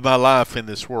life in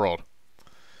this world.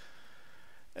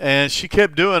 And she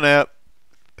kept doing that.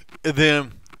 And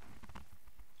then,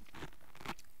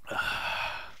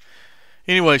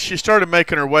 anyway, she started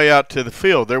making her way out to the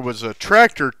field. There was a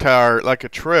tractor tire, like a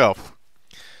trail,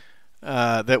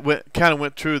 that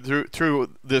went through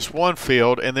this one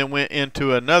field and then went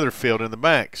into another field in the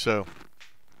back. So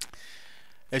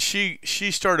as she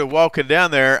started walking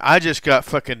down there, I just got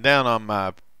fucking down on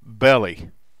my belly.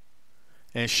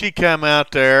 And she come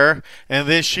out there, and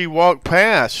then she walked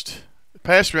past me.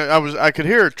 I could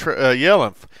hear her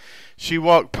yelling. She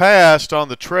walked past on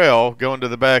the trail, going to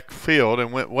the back field,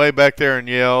 and went way back there and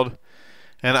yelled.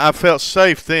 And I felt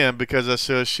safe then because I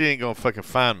said, she ain't gonna fucking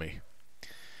find me.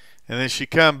 And then she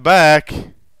come back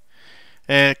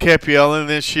and kept yelling. And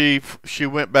then she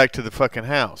went back to the fucking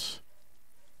house.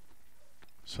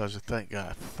 So I said, thank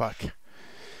God, fuck.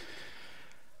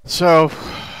 So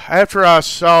after I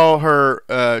saw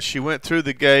her, she went through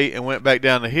the gate and went back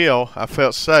down the hill. I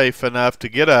felt safe enough to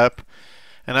get up,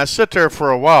 and I sat there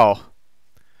for a while.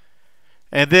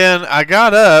 And then I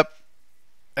got up,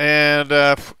 and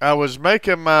I was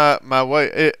making my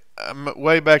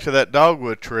way back to that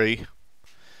dogwood tree.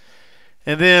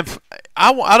 And then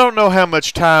I don't know how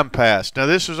much time passed. Now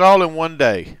this was all in one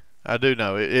day. I do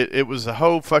know it was the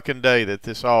whole fucking day that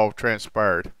this all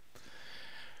transpired.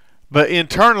 But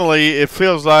internally, it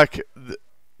feels like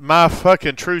my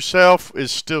fucking true self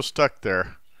is still stuck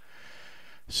there.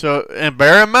 So, and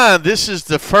bear in mind, this is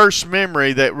the first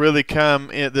memory that really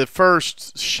the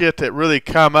first shit that really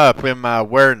come up in my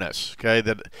awareness, okay,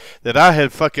 that I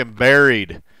had fucking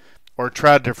buried or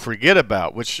tried to forget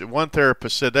about, which one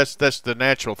therapist said that's the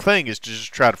natural thing, is to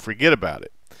just try to forget about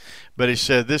it. But he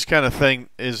said this kind of thing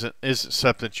isn't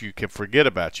something that you can forget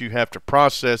about. You have to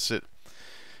process it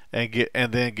and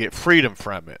then get freedom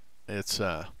from it. It's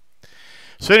so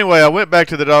anyway, I went back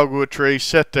to the dogwood tree,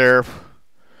 sat there,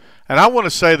 and I want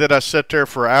to say that I sat there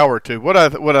for an hour or two. What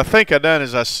I think I done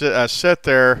is I sat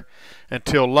there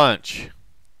until lunch.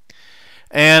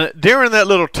 And during that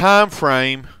little time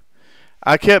frame,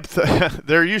 I kept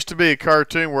there used to be a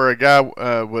cartoon where a guy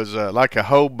was like a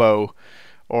hobo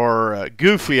or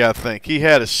Goofy, I think. He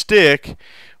had a stick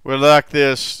with like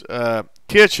this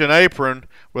kitchen apron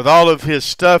with all of his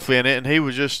stuff in it, and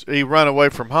he run away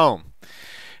from home.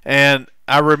 And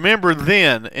I remember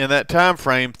then in that time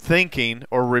frame thinking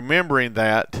or remembering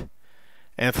that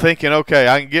and thinking, okay,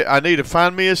 I need to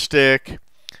find me a stick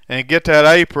and get that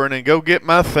apron and go get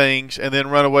my things and then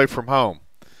run away from home,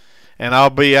 and I'll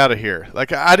be out of here.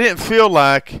 Like I felt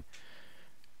like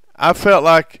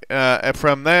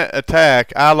from that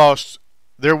attack I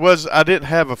didn't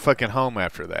have a fucking home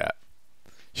after that.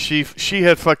 She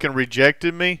had fucking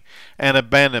rejected me and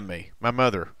abandoned me, my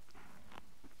mother.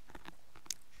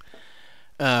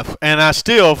 And I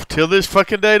still, till this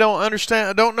fucking day, don't understand.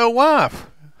 I don't know why.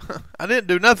 I didn't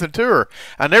do nothing to her.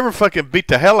 I never fucking beat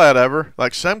the hell out of her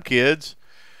like some kids.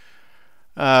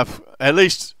 At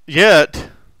least yet.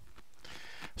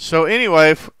 So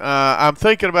anyway, I'm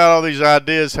thinking about all these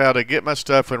ideas how to get my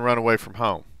stuff and run away from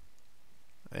home.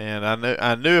 And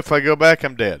I knew if I go back,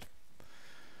 I'm dead.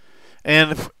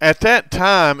 And at that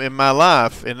time in my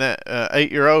life, in that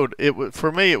 8-year-old,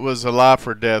 for me it was a life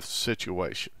or death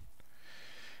situation.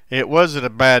 It wasn't a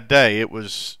bad day. It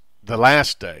was the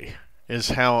last day, is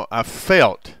how I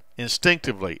felt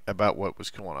instinctively about what was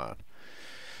going on.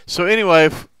 So anyway,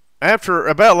 after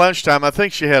about lunchtime, I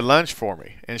think she had lunch for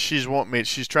me, and she's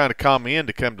trying to call me in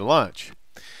to come to lunch.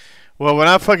 Well, when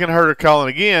I fucking heard her calling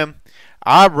again,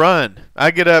 I run.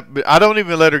 I get up. I don't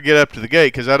even let her get up to the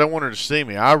gate because I don't want her to see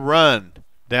me. I run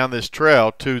down this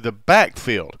trail to the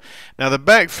backfield. Now, the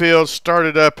backfield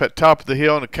started up at top of the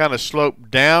hill and it kind of sloped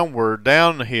downward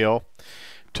down the hill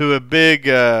to a big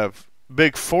area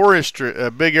of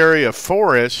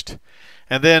forest,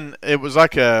 and then it was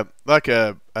like a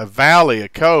valley, a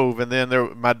cove, and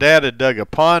then my dad had dug a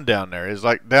pond down there. It's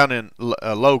like down in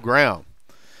low ground.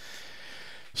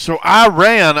 So I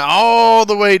ran all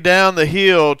the way down the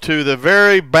hill to the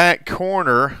very back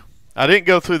corner. I didn't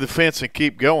go through the fence and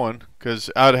keep going because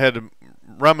I'd had to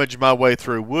rummage my way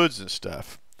through woods and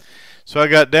stuff. So I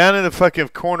got down in the fucking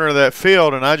corner of that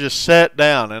field and I just sat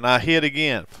down and I hit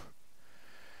again.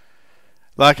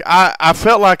 Like I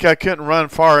felt like I couldn't run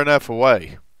far enough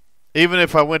away. Even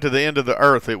if I went to the end of the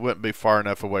earth, it wouldn't be far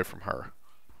enough away from her.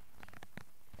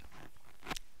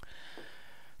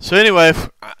 So anyway,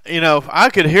 I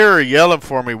could hear her yelling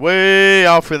for me way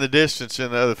off in the distance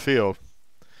in the other field.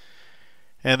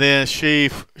 And then she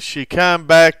came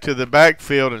back to the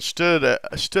backfield and stood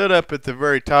up at the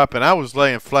very top, and I was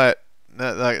laying flat.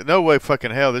 Like, no way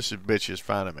fucking hell this bitch is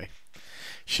finding me.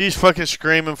 She's fucking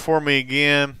screaming for me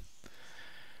again.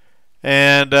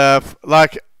 And, I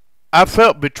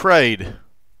felt betrayed.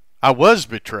 I was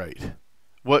betrayed.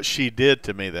 What she did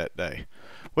to me that day.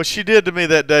 What she did to me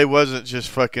that day wasn't just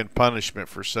fucking punishment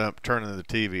for turning the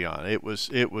TV on. It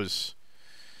was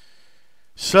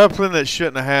something that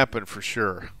shouldn't have happened for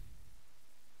sure.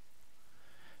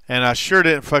 And I sure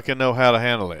didn't fucking know how to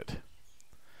handle it.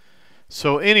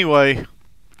 So anyway,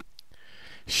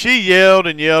 she yelled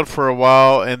and yelled for a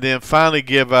while and then finally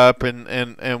gave up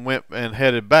and went and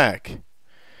headed back.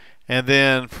 And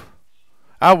then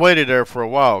I waited there for a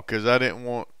while because I didn't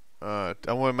want I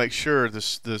want to make sure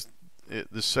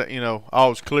all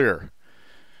was clear.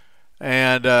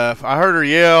 And I heard her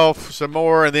yell some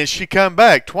more, and then she come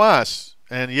back twice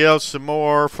and yelled some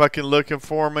more, fucking looking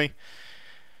for me.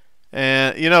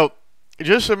 And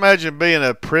just imagine being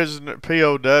a prisoner,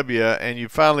 POW, and you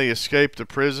finally escape the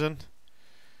prison,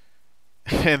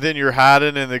 and then you're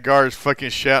hiding, and the guard's fucking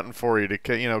shouting for you to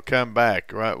come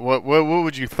back. Right? What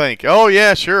would you think? Oh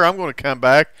yeah, sure, I'm going to come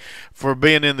back for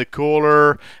being in the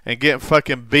cooler and getting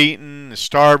fucking beaten and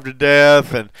starved to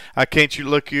death, and I can't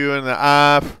look you in the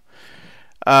eye.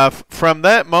 From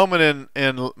that moment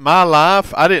in my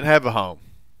life, I didn't have a home.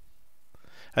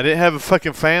 I didn't have a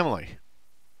fucking family.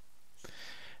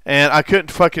 And I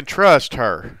couldn't fucking trust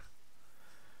her.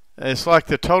 It's like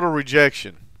the total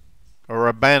rejection or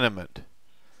abandonment.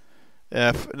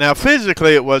 Now,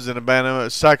 physically it wasn't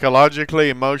abandonment. Psychologically,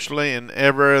 emotionally, and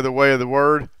every other way of the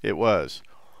word, it was.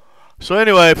 So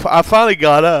anyway, I finally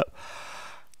got up.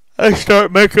 I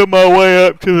start making my way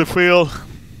up to the field.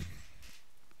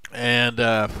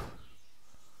 And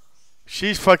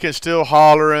she's fucking still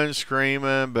hollering,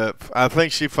 screaming, but I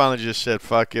think she finally just said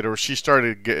fuck it, or she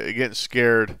started getting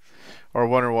scared or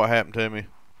wondering what happened to me.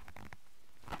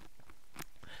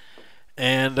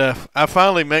 And I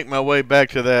finally make my way back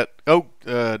to that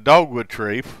dogwood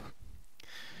tree,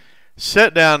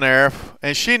 sat down there,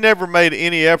 and she never made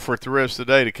any effort the rest of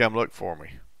the day to come look for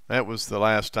me. That was the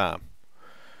last time.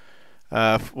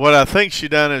 What I think she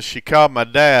done is she called my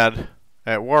dad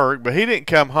at work, but he didn't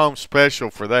come home special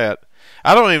for that.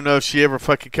 I don't even know if she ever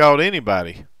fucking called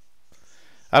anybody.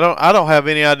 I don't have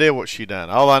any idea what she done.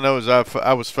 All I know is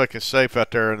I was fucking safe out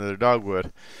there in the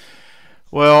dogwood.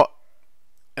 Well,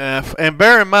 and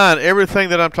bear in mind everything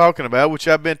that I'm talking about, which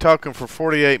I've been talking for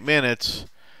 48 minutes.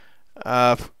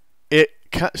 It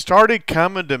started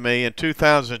coming to me in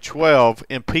 2012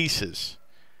 in pieces.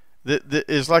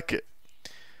 It's like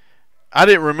I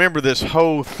didn't remember this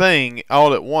whole thing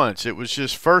all at once. It was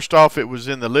just, first off, it was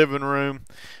in the living room.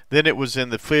 Then it was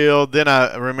in the field. Then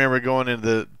I remember going to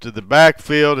the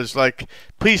backfield. It's like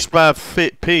piece by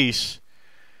piece.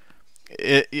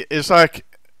 It's like,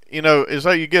 it's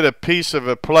like you get a piece of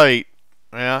a plate,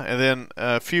 yeah, and then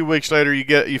a few weeks later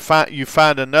you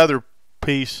find another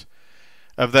piece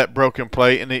of that broken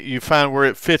plate, and you find where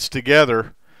it fits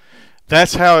together.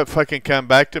 That's how it fucking come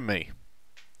back to me.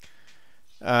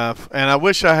 And I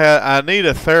wish I need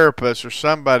a therapist or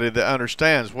somebody that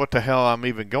understands what the hell I'm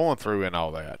even going through and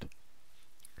all that.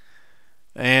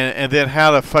 And then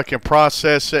how to fucking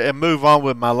process it and move on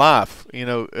with my life.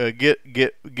 Get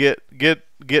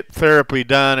therapy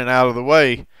done and out of the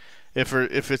way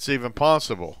if it's even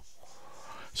possible.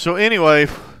 So anyway,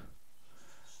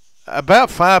 about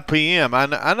 5 p.m.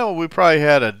 I know we probably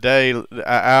had an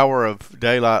hour of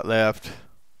daylight left.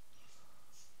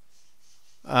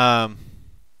 Um,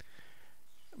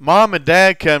 Mom and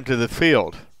Dad come to the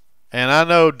field, and I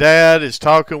know Dad is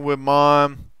talking with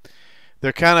Mom.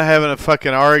 They're kind of having a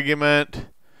fucking argument.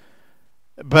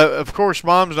 But, of course,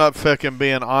 Mom's not fucking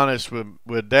being honest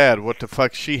with Dad. What the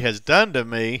fuck she has done to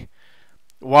me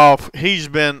while he's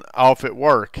been off at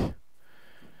work.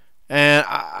 And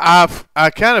I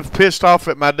kind of pissed off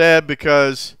at my dad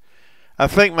because I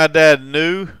think my dad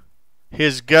knew,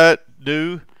 his gut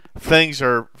knew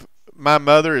my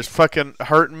mother is fucking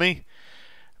hurting me.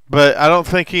 But I don't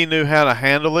think he knew how to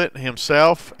handle it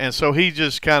himself. And so he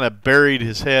just kind of buried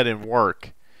his head in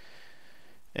work.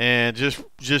 And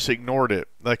just ignored it.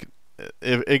 Like,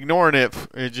 ignoring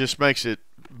it just makes it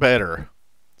better.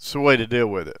 It's the way to deal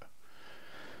with it.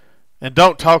 And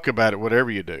don't talk about it, whatever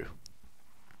you do.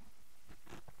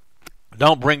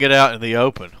 Don't bring it out in the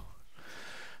open.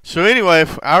 So anyway,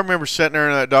 I remember sitting there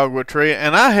in that dogwood tree,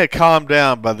 and I had calmed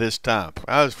down by this time.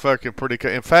 I was fucking pretty.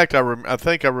 In fact, I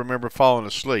think I remember falling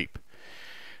asleep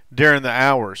during the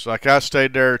hours. Like, I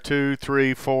stayed there 2,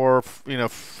 3, 4,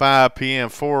 5 p.m.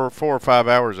 4 or 5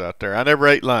 hours out there. I never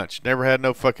ate lunch. Never had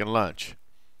no fucking lunch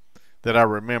that I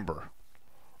remember.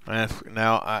 And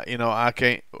now I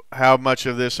can't. How much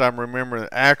of this I'm remembering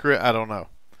accurate, I don't know.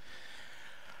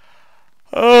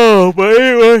 Oh, but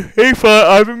anyway,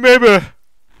 I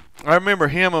remember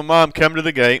him and Mom come to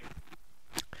the gate,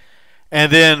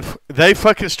 and then they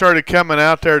fucking started coming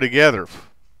out there together.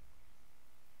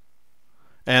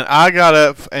 And I got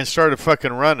up and started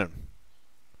fucking running.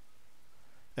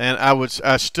 And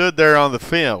I stood there on the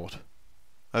field.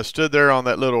 I stood there on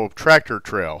that little tractor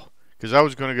trail because I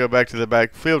was going to go back to the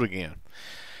back field again.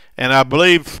 And I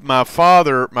believe my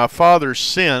father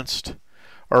sensed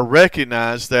or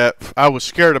recognized that I was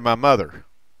scared of my mother.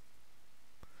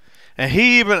 And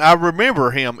I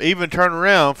remember him even turning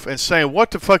around and saying,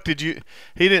 "What the fuck did you?"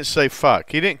 He didn't say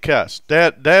fuck. He didn't cuss.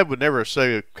 Dad would never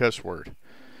say a cuss word.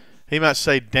 He might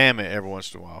say "damn it" every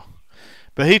once in a while.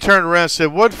 But he turned around and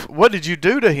said, "What did you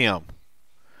do to him?"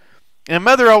 And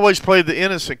Mother always played the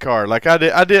innocent card. Like I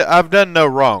did. I've done no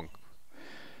wrong.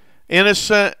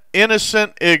 Innocent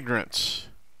ignorance.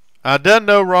 I done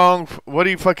no wrong. What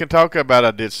are you fucking talking about? I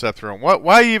did something wrong. Why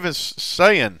are you even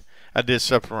saying I did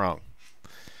something wrong?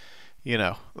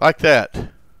 Like that.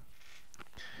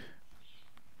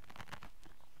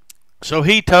 So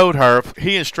he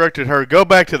instructed her, go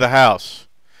back to the house.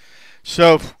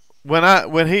 So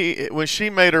when she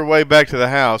made her way back to the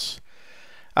house,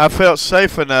 I felt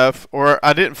safe enough, or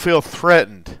I didn't feel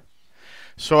threatened.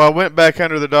 So I went back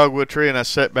under the dogwood tree and I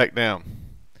sat back down.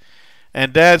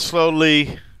 And Dad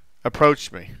slowly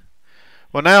approached me.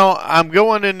 Well, now I'm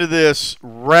going into this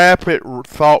rapid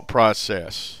thought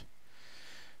process.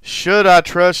 Should I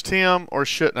trust him or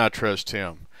shouldn't I trust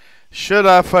him? Should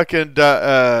I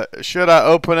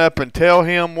open up and tell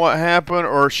him what happened,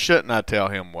 or shouldn't I tell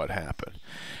him what happened?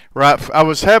 Right? I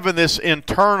was having this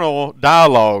internal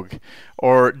dialogue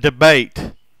or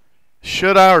debate.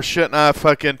 Should I or shouldn't I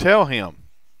fucking tell him?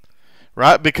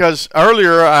 Right? Because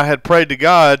earlier I had prayed to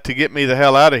God to get me the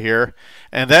hell out of here,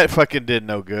 and that fucking did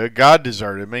no good. God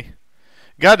deserted me.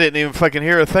 God didn't even fucking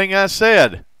hear a thing I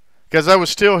said because I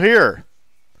was still here.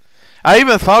 I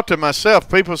even thought to myself,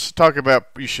 people talk about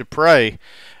you should pray.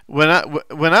 When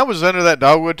I was under that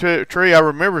dogwood tree, I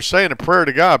remember saying a prayer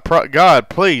to God, God,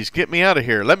 please get me out of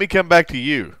here. Let me come back to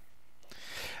you.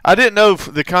 I didn't know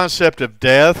the concept of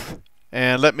death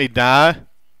and let me die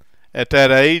at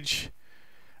that age.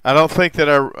 I don't think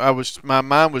that my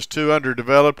mind was too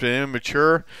underdeveloped and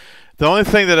immature. The only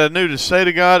thing that I knew to say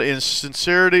to God in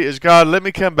sincerity is, God, let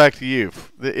me come back to you.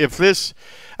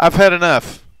 I've had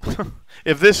enough.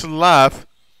 If this is life,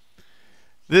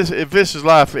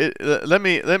 let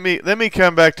me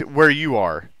come back to where you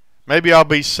are. Maybe I'll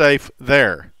be safe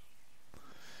there.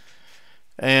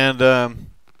 And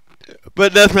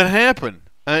but nothing happened.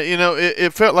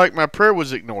 It felt like my prayer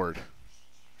was ignored.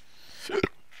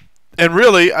 And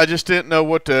really, I just didn't know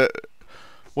what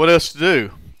else to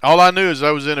do. All I knew is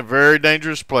I was in a very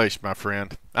dangerous place, my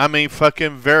friend. I mean,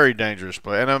 fucking very dangerous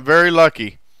place. And I'm very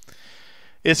lucky.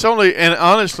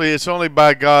 Honestly, it's only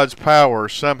by God's power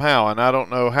somehow, and I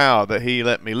don't know how, that He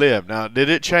let me live. Now, did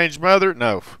it change Mother?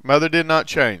 No, Mother did not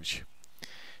change.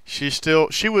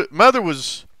 Mother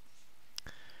was.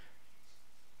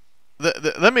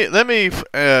 Let me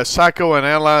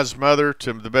psychoanalyze Mother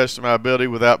to the best of my ability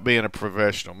without being a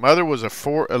professional. Mother was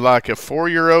like a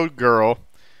 4-year-old girl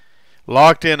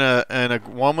locked in a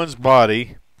woman's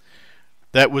body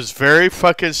that was very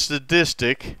fucking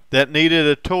sadistic, that needed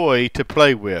a toy to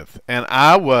play with. And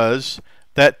I was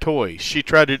that toy. She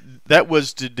tried to, that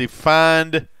was the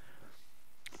defined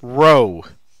row.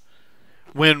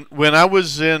 When I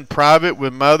was in private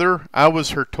with Mother, I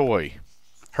was her toy,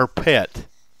 her pet,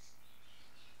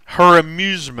 her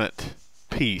amusement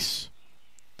piece.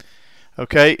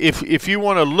 Okay, if you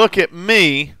want to look at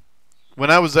me when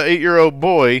I was an 8-year-old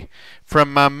boy,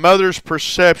 from my mother's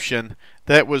perception,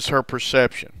 that was her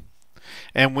perception.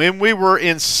 And when we were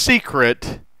in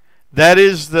secret, that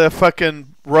is the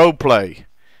fucking role play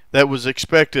that was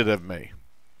expected of me.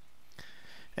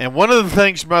 And one of the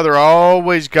things Mother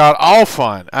always got off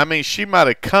on, I mean, she might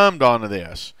have cummed onto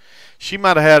this. She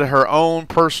might have had her own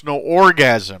personal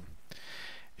orgasm.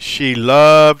 She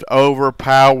loved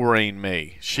overpowering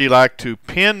me. She liked to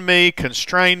pin me,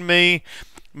 constrain me,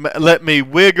 let me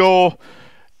wiggle.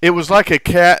 It was like a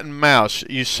cat and mouse.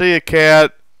 You see a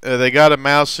cat, they got a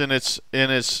mouse in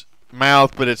its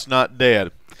mouth, but it's not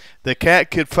dead. The cat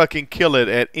could fucking kill it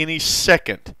at any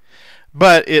second,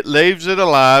 but it leaves it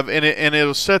alive, and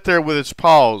it'll sit there with its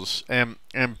paws and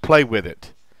play with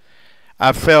it.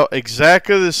 I felt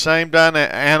exactly the same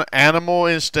animal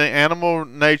instinct, animal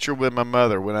nature with my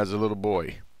mother when I was a little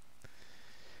boy.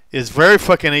 It's very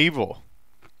fucking evil.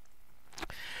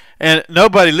 And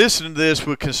nobody listening to this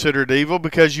would consider it evil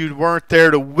because you weren't there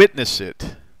to witness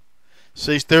it.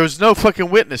 See, there was no fucking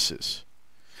witnesses.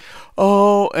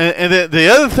 Oh, and the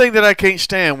other thing that I can't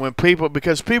stand when people,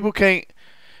 because people can't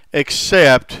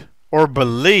accept or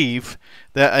believe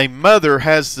that a mother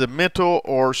has the mental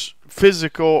or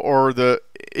physical or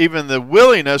even the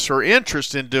willingness or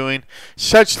interest in doing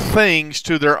such things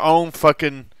to their own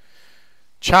fucking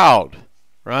child,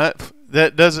 right?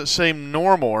 That doesn't seem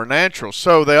normal or natural.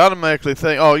 So they automatically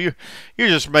think, oh, you're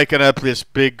just making up this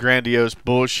big grandiose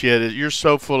bullshit. You're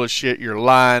so full of shit, you're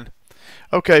lying.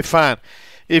 Okay, fine.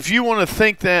 If you want to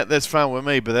think that, that's fine with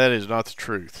me, but that is not the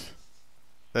truth.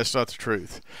 That's not the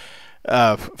truth.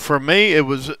 For me, it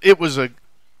was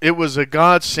a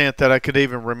godsend that I could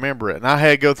even remember it. And I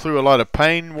had to go through a lot of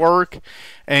pain work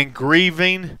and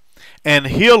grieving and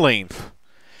healing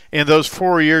in those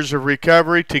 4 years of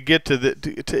recovery to get to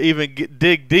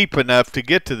dig deep enough to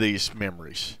get to these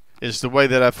memories, is the way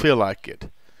that I feel like it.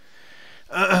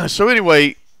 So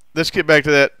anyway, let's get back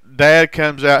to that. Dad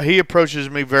comes out. He approaches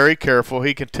me very careful.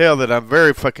 He can tell that I'm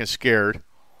very fucking scared.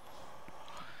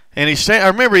 And I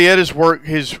remember he had his work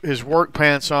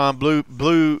pants on,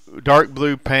 dark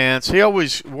blue pants. He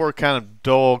always wore kind of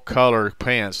dull color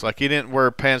pants. Like he didn't wear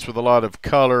pants with a lot of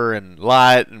color and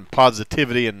light and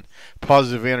positivity and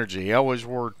positive energy. He always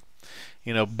wore,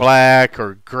 black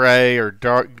or gray or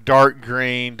dark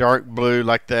green, dark blue,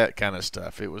 like that kind of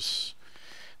stuff.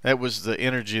 That was the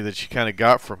energy that you kind of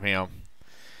got from him.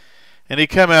 And he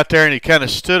come out there and he kind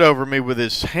of stood over me with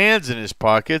his hands in his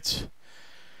pockets.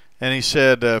 And he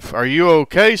said, are you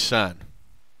okay, son?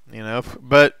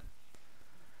 But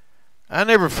I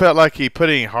never felt like he put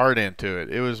any heart into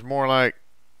it. It was more like,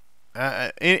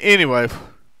 anyway,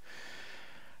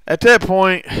 at that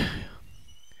point,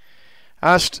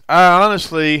 I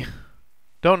honestly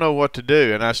don't know what to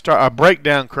do. And I break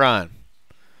down crying.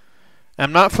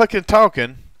 I'm not fucking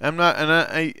talking. I'm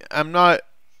not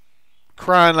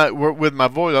crying like with my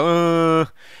voice.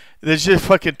 There's just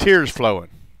fucking tears flowing.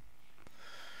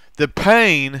 The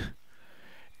pain,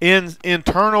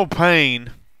 internal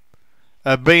pain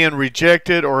of being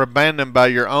rejected or abandoned by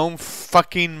your own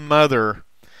fucking mother.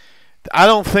 I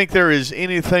don't think there is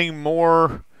anything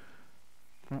worse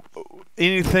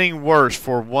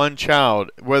for one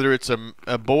child, whether it's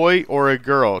a boy or a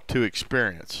girl, to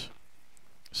experience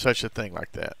such a thing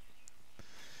like that.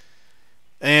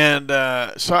 And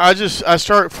so I just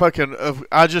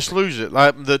lose it.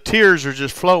 Like the tears are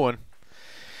just flowing.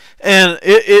 And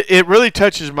it really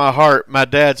touches my heart, my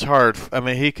dad's heart. I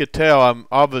mean, he could tell I'm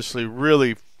obviously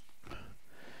really.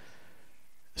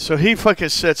 So he fucking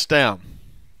sits down.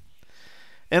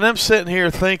 And I'm sitting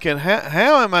here thinking,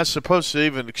 how am I supposed to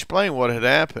even explain what had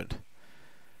happened?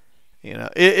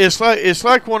 It's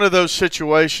like one of those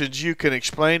situations you can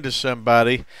explain to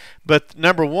somebody, but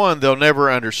number one, they'll never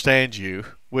understand you,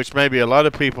 which maybe a lot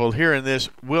of people hearing this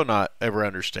will not ever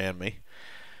understand me.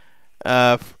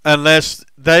 Unless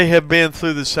they have been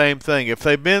through the same thing. If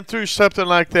they've been through something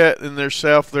like that in their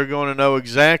self, they're going to know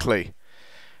exactly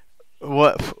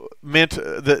what meant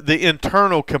the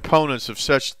internal components of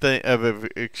such of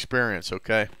experience.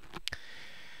 Okay.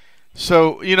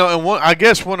 So and I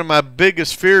guess one of my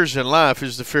biggest fears in life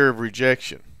is the fear of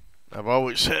rejection. I've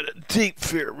always had a deep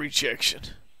fear of rejection,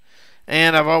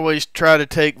 and I've always tried to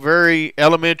take very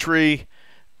elementary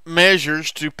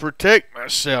measures to protect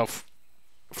myself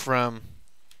from,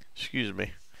 excuse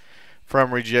me,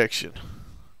 from rejection.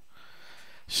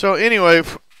 So anyway,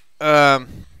 I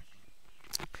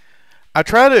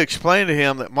try to explain to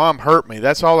him that mom hurt me.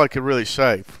 That's all I could really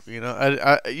say.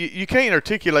 You can't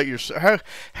articulate yourself.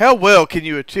 How well can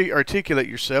you articulate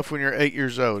yourself when you're 8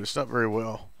 years old? It's not very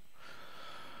well.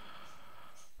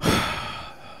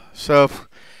 So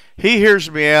he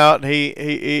hears me out, and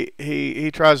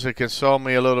he tries to console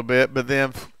me a little bit, but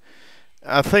then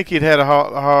I think he'd had a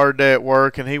hard day at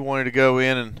work, and he wanted to go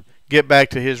in and get back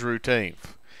to his routine.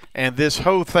 And this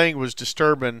whole thing was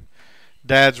disturbing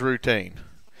Dad's routine.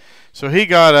 So he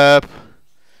got up,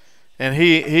 and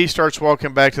he starts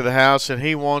walking back to the house, and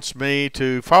he wants me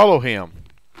to follow him.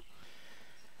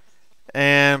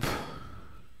 And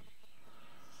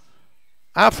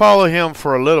I follow him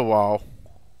for a little while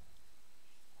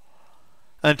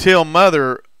until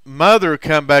mother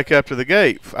come back up to the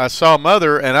gate. I saw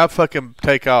mother, and I fucking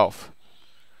take off.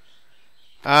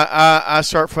 I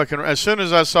start fucking, as soon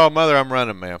as I saw mother, I'm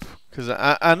running, man, because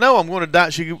I know I'm going to die.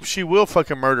 She will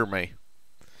fucking murder me.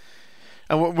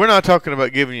 And we're not talking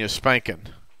about giving you a spanking.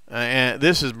 And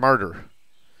this is murder.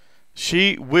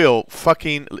 She will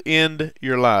fucking end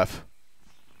your life.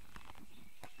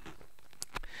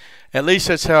 At least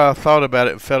that's how I thought about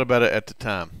it and felt about it at the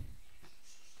time.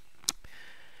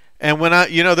 And when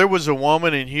there was a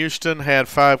woman in Houston, had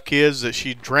 5 kids, that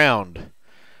she drowned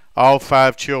all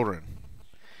 5 children.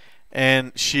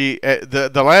 And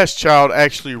the last child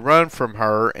actually run from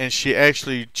her, and she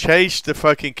actually chased the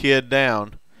fucking kid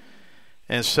down.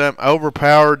 And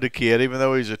overpowered the kid, even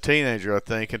though he's a teenager, I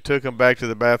think, and took him back to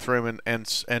the bathroom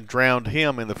and drowned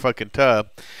him in the fucking tub.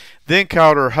 Then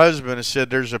called her husband and said,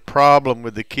 "There's a problem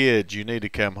with the kids. You need to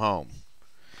come home."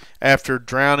 After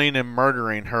drowning and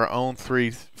murdering her own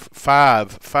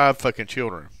five fucking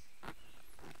children.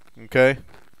 Okay?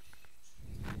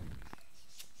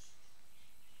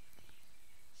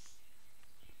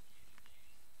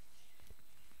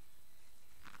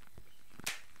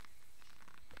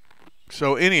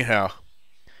 So anyhow,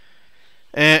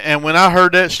 and when I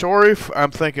heard that story, I'm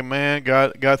thinking, man,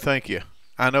 God, thank you.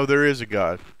 I know there is a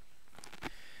God.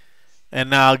 And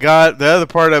now, God, the other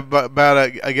part about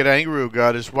I get angry with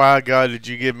God is, why, God, did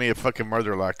you give me a fucking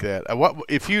mother like that?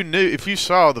 If you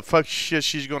saw the fuck shit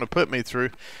she's going to put me through,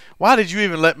 why did you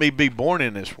even let me be born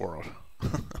in this world?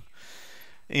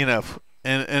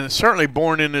 And certainly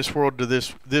born in this world to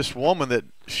this woman that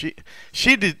she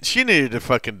needed to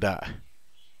fucking die.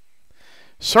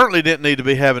 Certainly didn't need to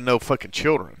be having no fucking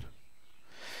children.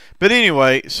 But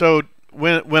anyway, so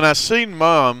when I seen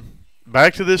Mom,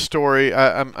 back to this story,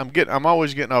 I'm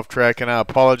always getting off track, and I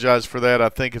apologize for that. I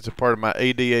think it's a part of my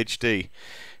ADHD.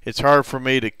 It's hard for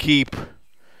me to keep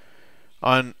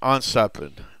on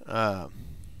something.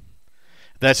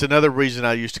 That's another reason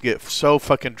I used to get so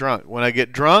fucking drunk. When I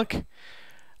get drunk,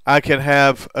 I can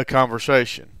have a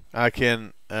conversation. I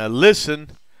can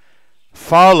listen,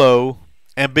 follow,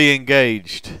 and be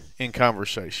engaged in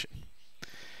conversation.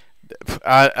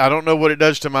 I don't know what it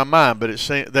does to my mind, but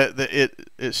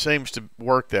it seems to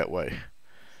work that way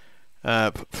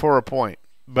for a point.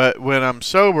 But when I'm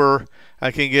sober,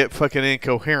 I can get fucking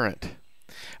incoherent.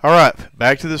 All right,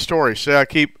 back to the story. So I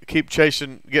keep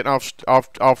chasing, getting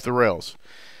off the rails.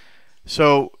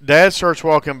 So Dad starts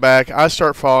walking back. I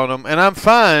start following him, and I'm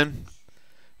fine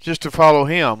just to follow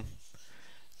him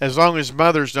as long as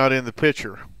Mother's not in the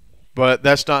picture. But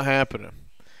that's not happening.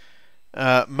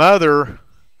 Mother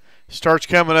starts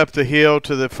coming up the hill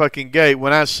to the fucking gate.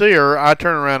 When I see her, I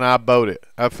turn around and I boat it.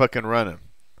 I fucking run him.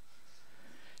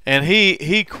 And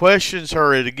he questions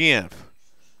her again.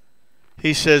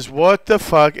 He says, "What the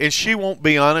fuck?" And she won't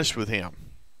be honest with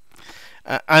him.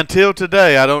 Until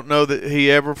today, I don't know that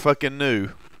he ever fucking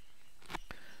knew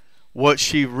what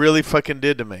she really fucking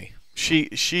did to me.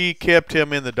 She kept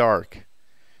him in the dark.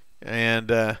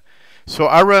 And so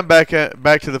I run back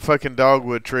to the fucking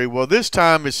dogwood tree. Well, this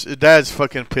time Dad's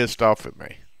fucking pissed off at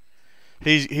me.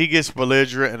 He gets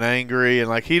belligerent and angry, and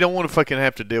like he don't want to fucking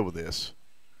have to deal with this.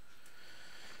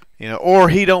 Or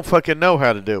he don't fucking know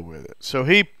how to deal with it. So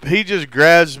he just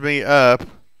grabs me up.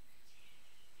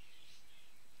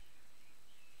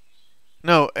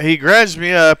 No, he grabs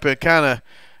me up and kind of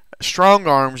strong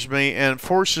arms me and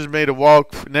forces me to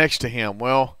walk next to him.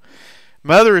 Well,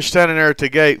 Mother is standing there at the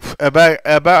gate.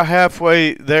 About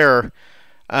halfway there,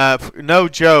 no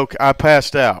joke, I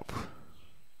passed out.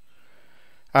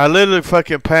 I literally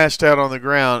fucking passed out on the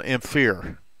ground in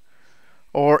fear.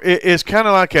 Or it's kind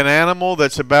of like an animal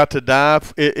that's about to die.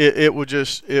 It would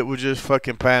just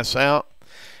fucking pass out.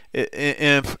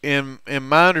 In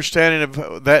my understanding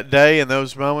of that day and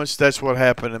those moments, that's what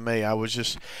happened to me.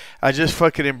 I just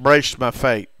fucking embraced my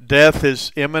fate. Death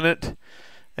is imminent,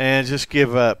 and just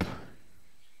give up.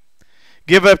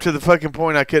 Give up to the fucking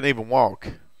point I couldn't even walk,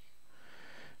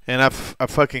 and I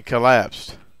fucking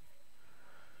collapsed.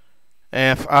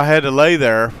 And I had to lay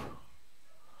there,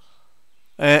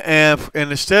 and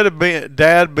instead of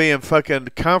Dad being fucking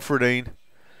comforting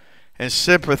and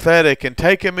sympathetic and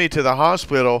taking me to the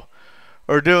hospital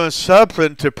or doing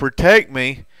something to protect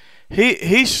me,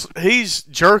 he's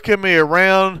jerking me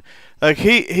around like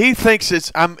he thinks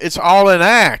it's all an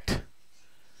act.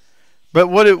 But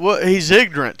what he's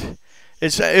ignorant.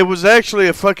 It was actually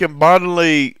a fucking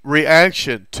bodily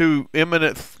reaction to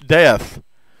imminent death.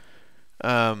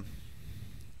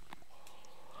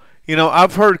 You know,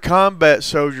 I've heard combat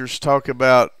soldiers talk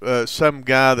about some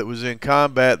guy that was in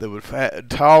combat that would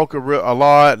talk a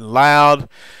lot and loud,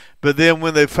 but then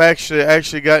when they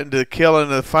actually got into the killing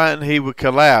and the fighting, he would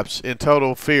collapse in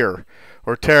total fear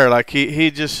or terror. Like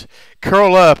he just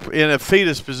curl up in a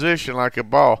fetus position like a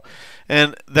ball.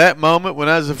 And that moment when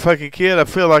I was a fucking kid, I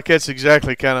feel like that's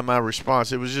exactly kind of my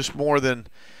response. It was just more than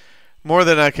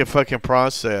I could fucking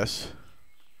process.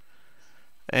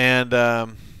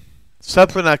 And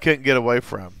something I couldn't get away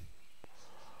from.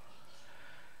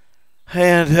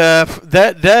 And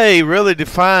that day really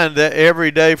defined that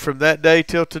every day from that day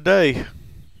till today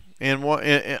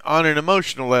on an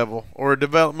emotional level or a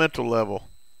developmental level.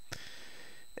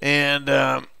 And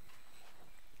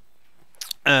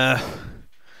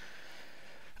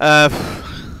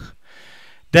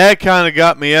Dad kind of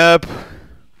got me up,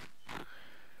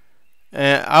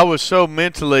 and I was so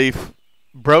mentally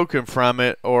broken from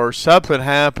it, or something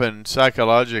happened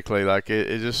psychologically. Like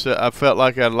it just, I felt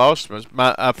like I lost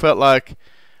I felt like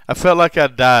I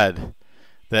died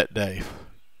that day.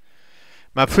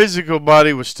 My physical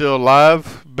body was still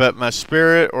alive, but my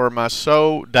spirit or my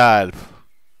soul died.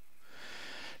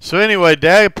 So anyway,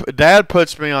 Dad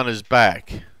puts me on his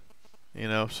back. You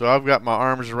know, so I've got my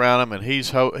arms around him, and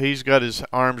he's got his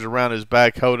arms around his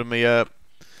back holding me up,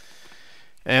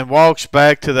 and walks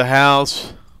back to the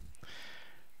house.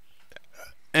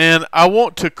 And I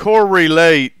want to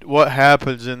correlate what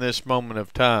happens in this moment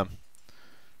of time.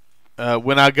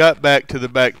 When I got back to the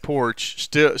back porch,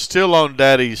 still on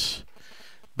Daddy's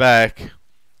back,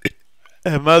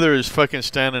 and Mother is fucking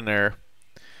standing there.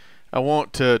 I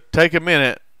want to take a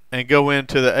minute and go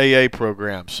into the AA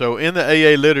program. So in the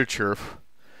AA literature,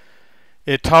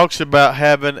 it talks about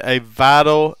having a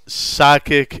vital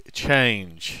psychic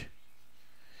change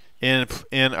in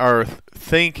our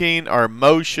thinking, our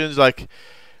emotions. Like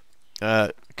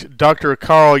Dr.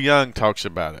 Carl Jung talks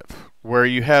about it, where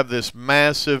you have this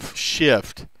massive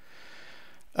shift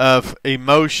of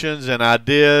emotions and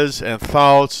ideas and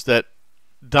thoughts that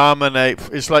dominate.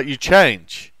 It's like you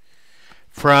change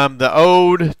from the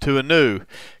old to a new.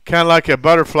 Kind of like a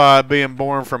butterfly being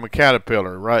born from a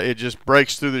caterpillar, right? It just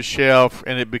breaks through the shell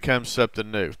and it becomes something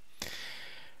new.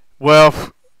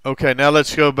 Well, okay, now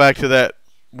let's go back to that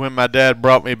when my dad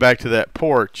brought me back to that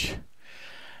porch.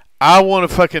 I want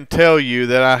to fucking tell you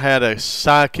that I had a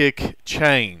psychic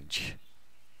change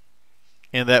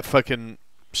in that fucking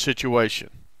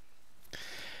situation.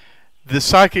 The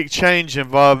psychic change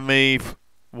involved me,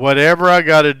 whatever I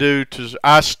got to do to,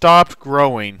 I stopped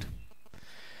growing.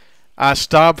 I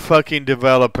stopped fucking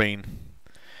developing.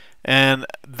 And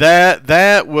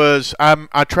that was,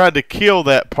 I tried to kill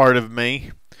that part of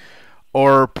me,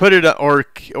 or bury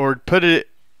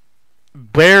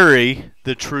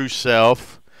the true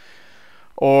self,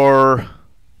 or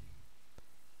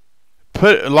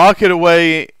lock it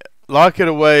away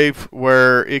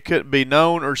where it couldn't be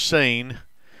known or seen.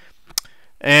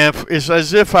 And it's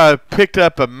as if I picked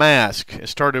up a mask and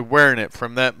started wearing it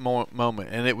from that moment.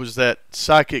 And it was that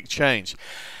psychic change.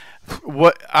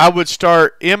 What I would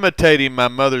start imitating my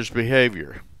mother's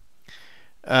behavior.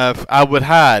 I would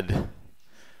hide.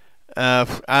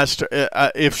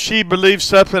 If she believed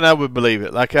something, I would believe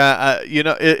it. Like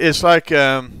it's like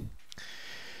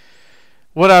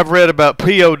what I've read about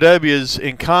POWs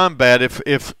in combat.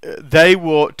 If they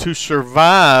will, to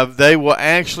survive, they will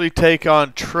actually take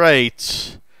on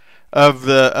traits of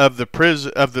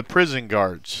the prison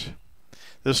guards.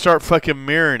 They'll start fucking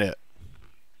mirroring it,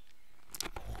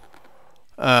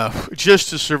 just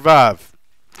to survive.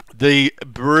 The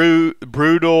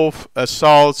brutal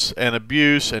assaults and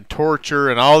abuse and torture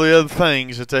and all the other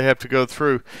things that they have to go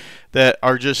through that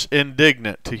are just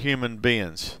indignant to human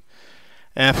beings.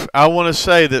 And I want to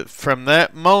say that from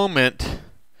that moment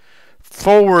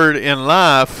forward in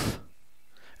life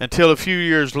until a few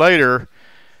years later,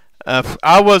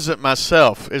 I wasn't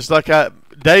myself. It's like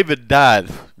David died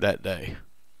that day.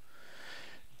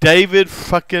 David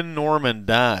fucking Norman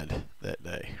died that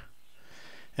day.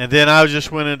 And then I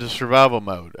just went into survival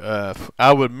mode.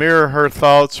 I would mirror her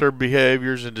thoughts, her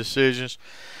behaviors, and decisions.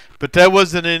 But that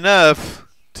wasn't enough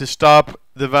to stop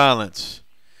the violence.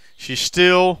 She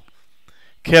still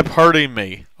kept hurting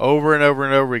me over and over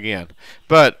and over again.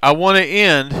 But I want to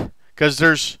end, because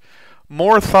there's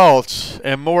more thoughts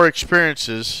and more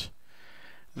experiences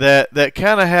that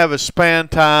kind of have a span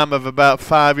time of about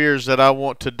 5 years that I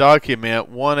want to document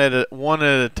one at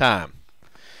a time.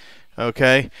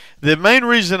 Okay? The main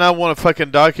reason I want to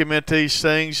fucking document these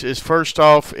things is, first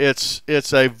off, it's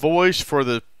a voice for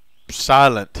the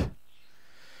silent.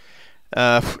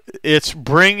 It's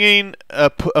bringing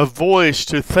a voice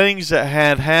to things that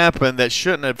had happened that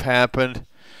shouldn't have happened.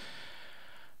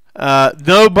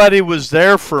 Nobody was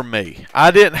there for me. I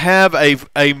didn't have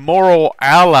a moral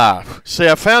ally. See,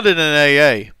 I found it in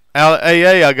AA.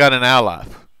 AA, I got an ally.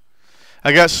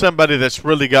 I got somebody that's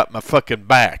really got my fucking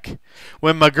back.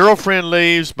 When my girlfriend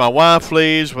leaves, my wife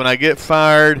leaves, when I get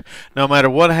fired, no matter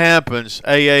what happens,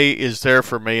 AA is there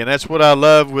for me. And that's what I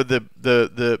love with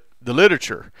the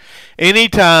literature.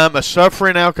 Anytime a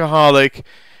suffering alcoholic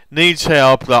needs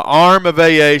help, the arm of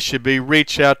AA should be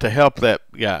reached out to help that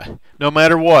guy, no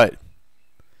matter what.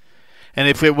 And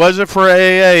if it wasn't for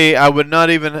AA, I would not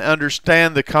even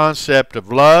understand the concept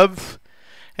of love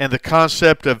and the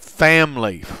concept of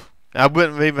family. I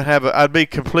wouldn't even have I'd be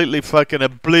completely fucking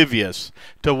oblivious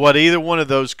to what either one of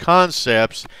those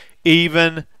concepts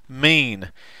even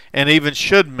mean and even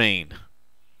should mean.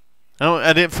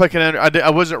 I didn't fucking I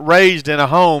wasn't raised in a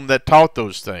home that taught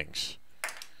those things.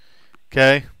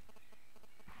 Okay?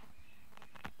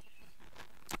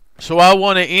 So I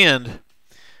want to end.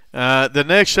 The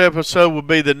next episode will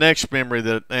be the next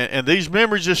memory and these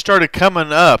memories just started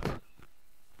coming up,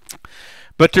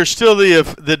 but there's still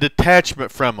the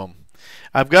detachment from them.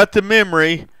 I've got the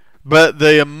memory, but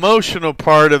the emotional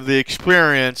part of the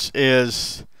experience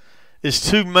is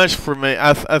too much for me.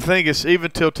 I think it's,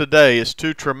 even till today, it's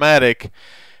too traumatic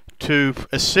to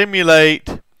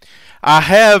assimilate. I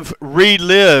have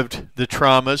relived the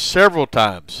traumas several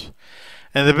times.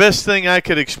 And the best thing I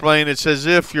could explain, it's as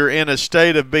if you're in a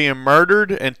state of being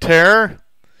murdered and terror,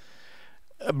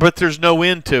 but there's no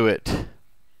end to it.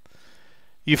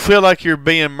 You feel like you're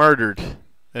being murdered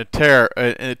and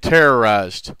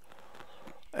terrorized.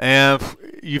 And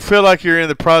you feel like you're in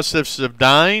the process of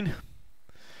dying.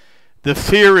 The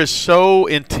fear is so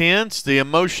intense. The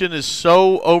emotion is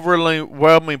so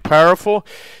overwhelming, powerful.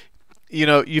 You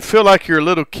know, you feel like you're a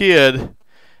little kid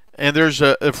and there's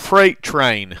a freight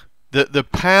train. The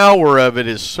power of it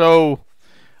is so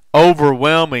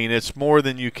overwhelming. It's more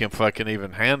than you can fucking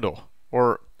even handle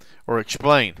or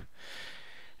explain.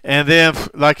 And then,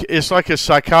 like, it's like a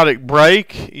psychotic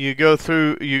break. You go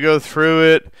through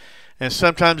it, and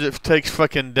sometimes it takes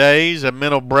fucking days, a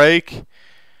mental break,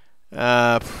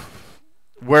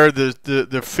 where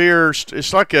the fear,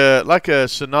 it's like a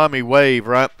tsunami wave,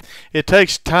 right? It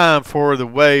takes time for the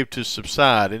wave to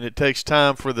subside, and it takes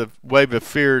time for the wave of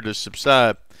fear to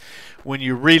subside when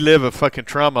you relive a fucking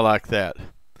trauma like that.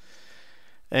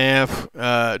 And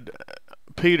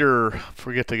Peter,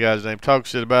 forget the guy's name,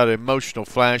 talks about an emotional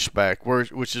flashback,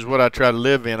 which is what I try to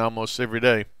live in almost every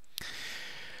day.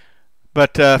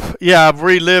 But yeah, I've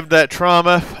relived that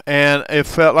trauma, and it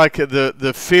felt like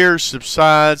the fear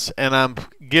subsides, and I'm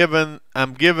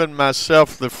giving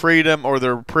myself the freedom or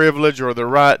the privilege or the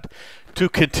right to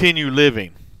continue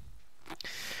living.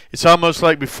 It's almost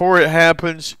like before it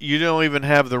happens, you don't even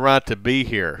have the right to be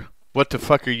here. What the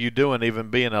fuck are you doing even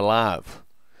being alive?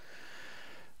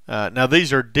 Now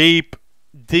these are deep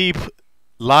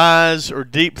lies or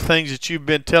deep things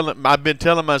that I've been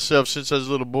telling myself since I was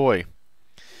a little boy.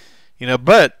 You know,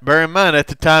 but bear in mind, at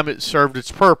the time it served its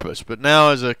purpose. But now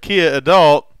as a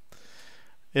adult,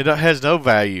 it has no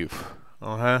value.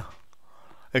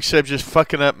 Except just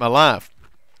fucking up my life.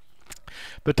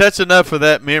 But that's enough of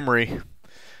that memory.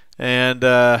 And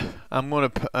I'm going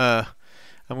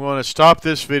to stop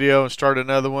this video and start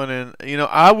another one. And, you know,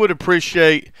 I would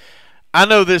appreciate, I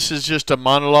know this is just a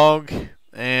monologue,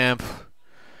 and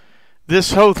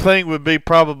this whole thing would be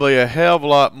probably a hell of a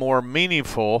lot more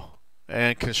meaningful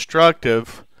and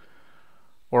constructive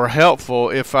or helpful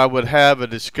if I would have a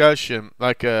discussion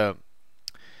like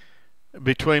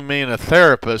between me and a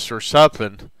therapist or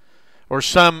something, or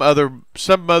some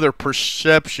other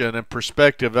perception and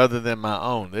perspective other than my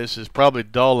own. This is probably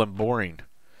dull and boring.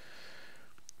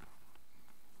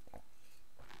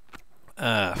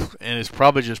 And it's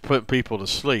probably just putting people to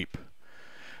sleep.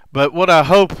 But what I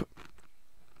hope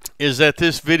is that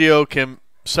this video can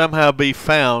somehow be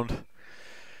found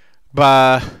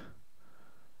by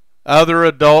other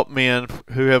adult men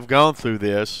who have gone through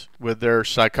this with their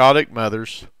psychotic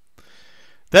mothers.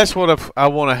 That's what I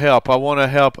want to help. I want to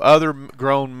help other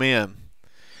grown men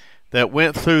that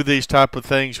went through these type of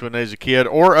things when they was a kid,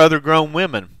 or other grown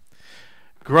women.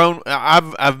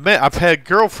 I've had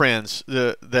girlfriends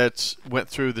that's went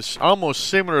through this almost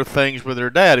similar things with their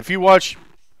dad. If you watch,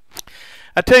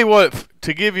 I tell you what,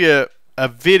 to give you a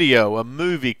video, a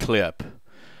movie clip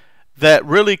that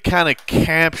really kind of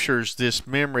captures this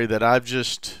memory that I've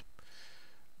just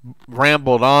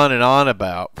rambled on and on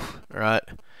about, right?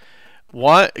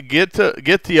 Get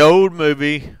the old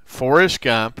movie Forrest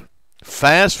Gump.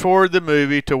 Fast forward the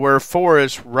movie to where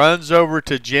Forrest runs over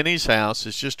to Jenny's house.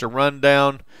 It's just a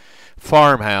rundown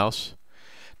farmhouse.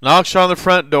 Knocks on the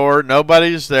front door.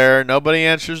 Nobody's there. Nobody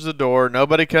answers the door.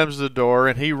 Nobody comes to the door.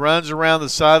 And he runs around the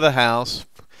side of the house.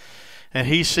 And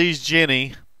he sees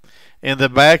Jenny in the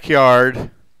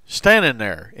backyard standing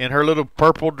there in her little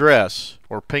purple dress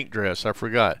or pink dress. I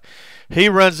forgot. He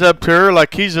runs up to her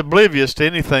like he's oblivious to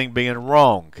anything being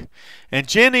wrong. And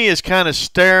Jenny is kind of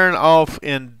staring off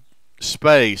in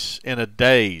space in a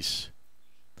daze,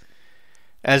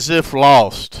 as if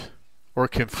lost or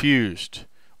confused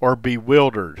or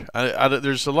bewildered.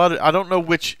 There's a lot of, I don't know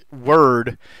which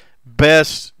word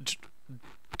best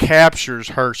captures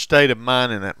her state of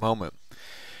mind in that moment.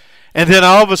 And then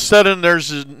all of a sudden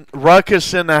there's a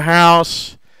ruckus in the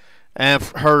house, and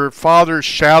her father's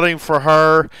shouting for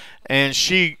her, and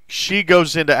she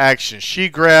goes into action. She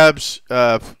grabs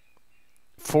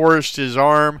Forrest's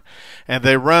arm, and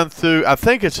they run through, I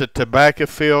think it's a tobacco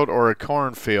field or a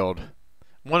cornfield,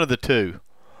 one of the two.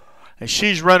 And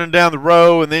she's running down the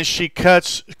road, and then she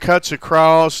cuts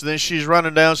across, and then she's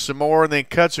running down some more, and then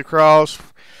cuts across.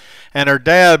 And her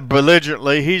dad,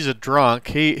 belligerently, he's a drunk.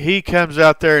 He comes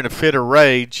out there in a fit of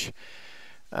rage,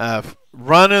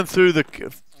 running through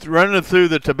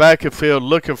the tobacco field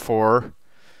looking for her.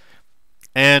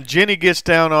 And Jenny gets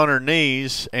down on her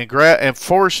knees and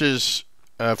forces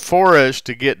Forrest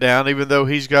to get down, even though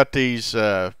he's got these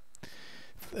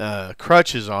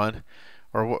crutches on,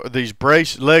 or these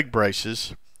leg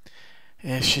braces.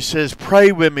 And she says,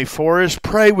 "Pray with me, Forrest.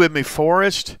 Pray with me,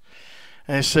 Forrest."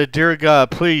 And I said, "Dear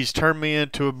God, please turn me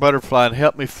into a butterfly and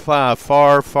help me fly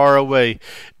far, far away.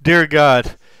 Dear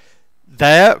God."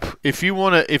 That, if you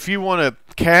want to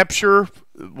capture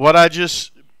what I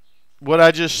just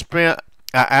spent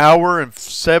an hour and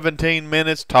 17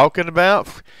 minutes talking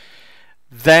about,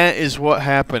 that is what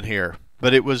happened here.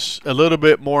 But it was a little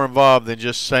bit more involved than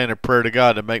just saying a prayer to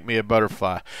God to make me a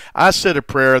butterfly. I said a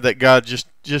prayer that God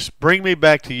just bring me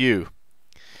back to you.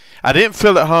 I didn't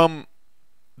feel at home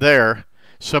there,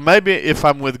 so maybe if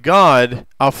I'm with God,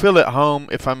 I'll feel at home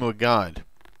if I'm with God.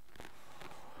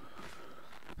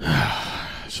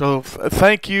 So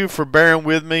thank you for bearing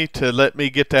with me to let me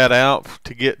get that out,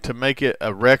 to make it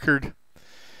a record.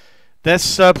 That's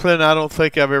something I don't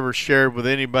think I've ever shared with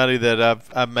anybody that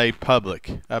I've made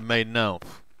public, I've made known.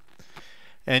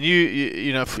 And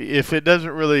you know, if it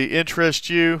doesn't really interest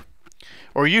you,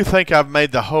 or you think I've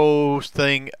made the whole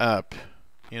thing up,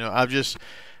 you know, I've just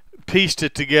pieced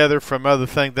it together from other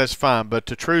things, that's fine. But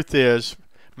the truth is,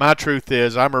 my truth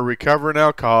is, I'm a recovering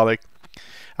alcoholic.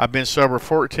 I've been sober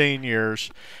 14 years,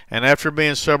 and after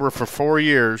being sober for 4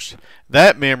 years,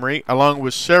 that memory, along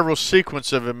with several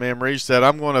sequence of memories that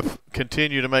I'm going to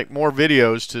continue to make more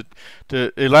videos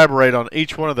to elaborate on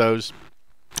each one of those,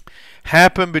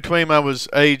 happened between I was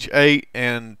age 8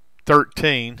 and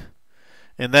 13,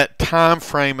 in that time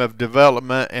frame of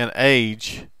development and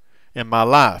age in my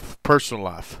life, personal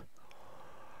life.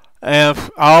 And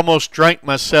I almost drank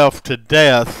myself to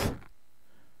death.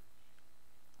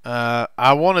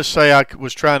 I want to say I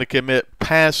was trying to commit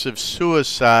passive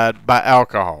suicide by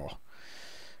alcohol.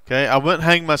 Okay, I wouldn't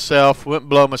hang myself, wouldn't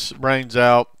blow my brains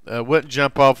out, wouldn't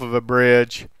jump off of a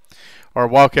bridge or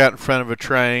walk out in front of a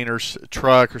train or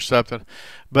truck or something.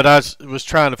 But I was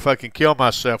trying to fucking kill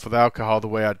myself with alcohol the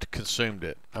way I consumed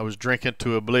it. I was drinking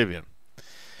to oblivion.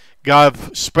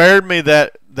 God spared me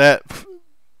that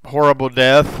horrible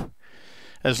death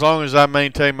as long as I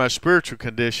maintain my spiritual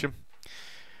condition.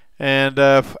 And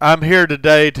I'm here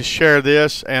today to share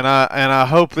this, and I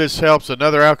hope this helps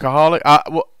another alcoholic.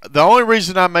 The only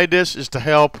reason I made this is to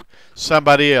help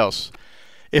somebody else.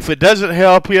 If it doesn't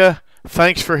help you,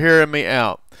 thanks for hearing me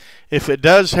out. If it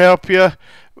does help you,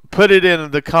 put it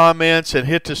in the comments and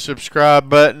hit the subscribe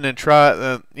button, and try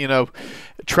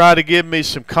to give me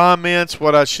some comments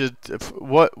what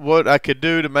I could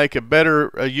do to make a better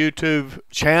YouTube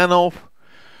channel.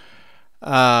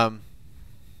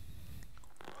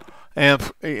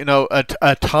 And you know,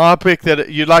 a topic that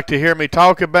you'd like to hear me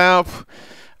talk about,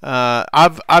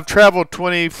 I've traveled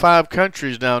 25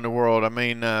 countries down the world. I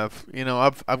mean, I've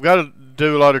got to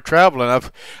do a lot of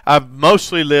traveling. I've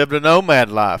mostly lived a nomad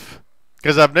life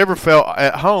because I've never felt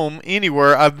at home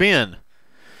anywhere I've been.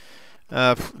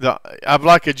 I'm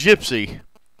like a gypsy.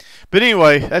 But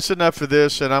anyway, that's enough of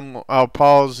this, and I'll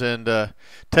pause and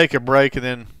take a break, and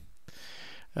then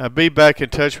be back in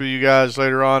touch with you guys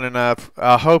later on. And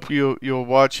I hope you'll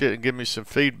watch it and give me some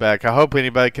feedback. I hope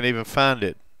anybody can even find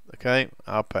it. Okay,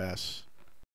 I'll pass.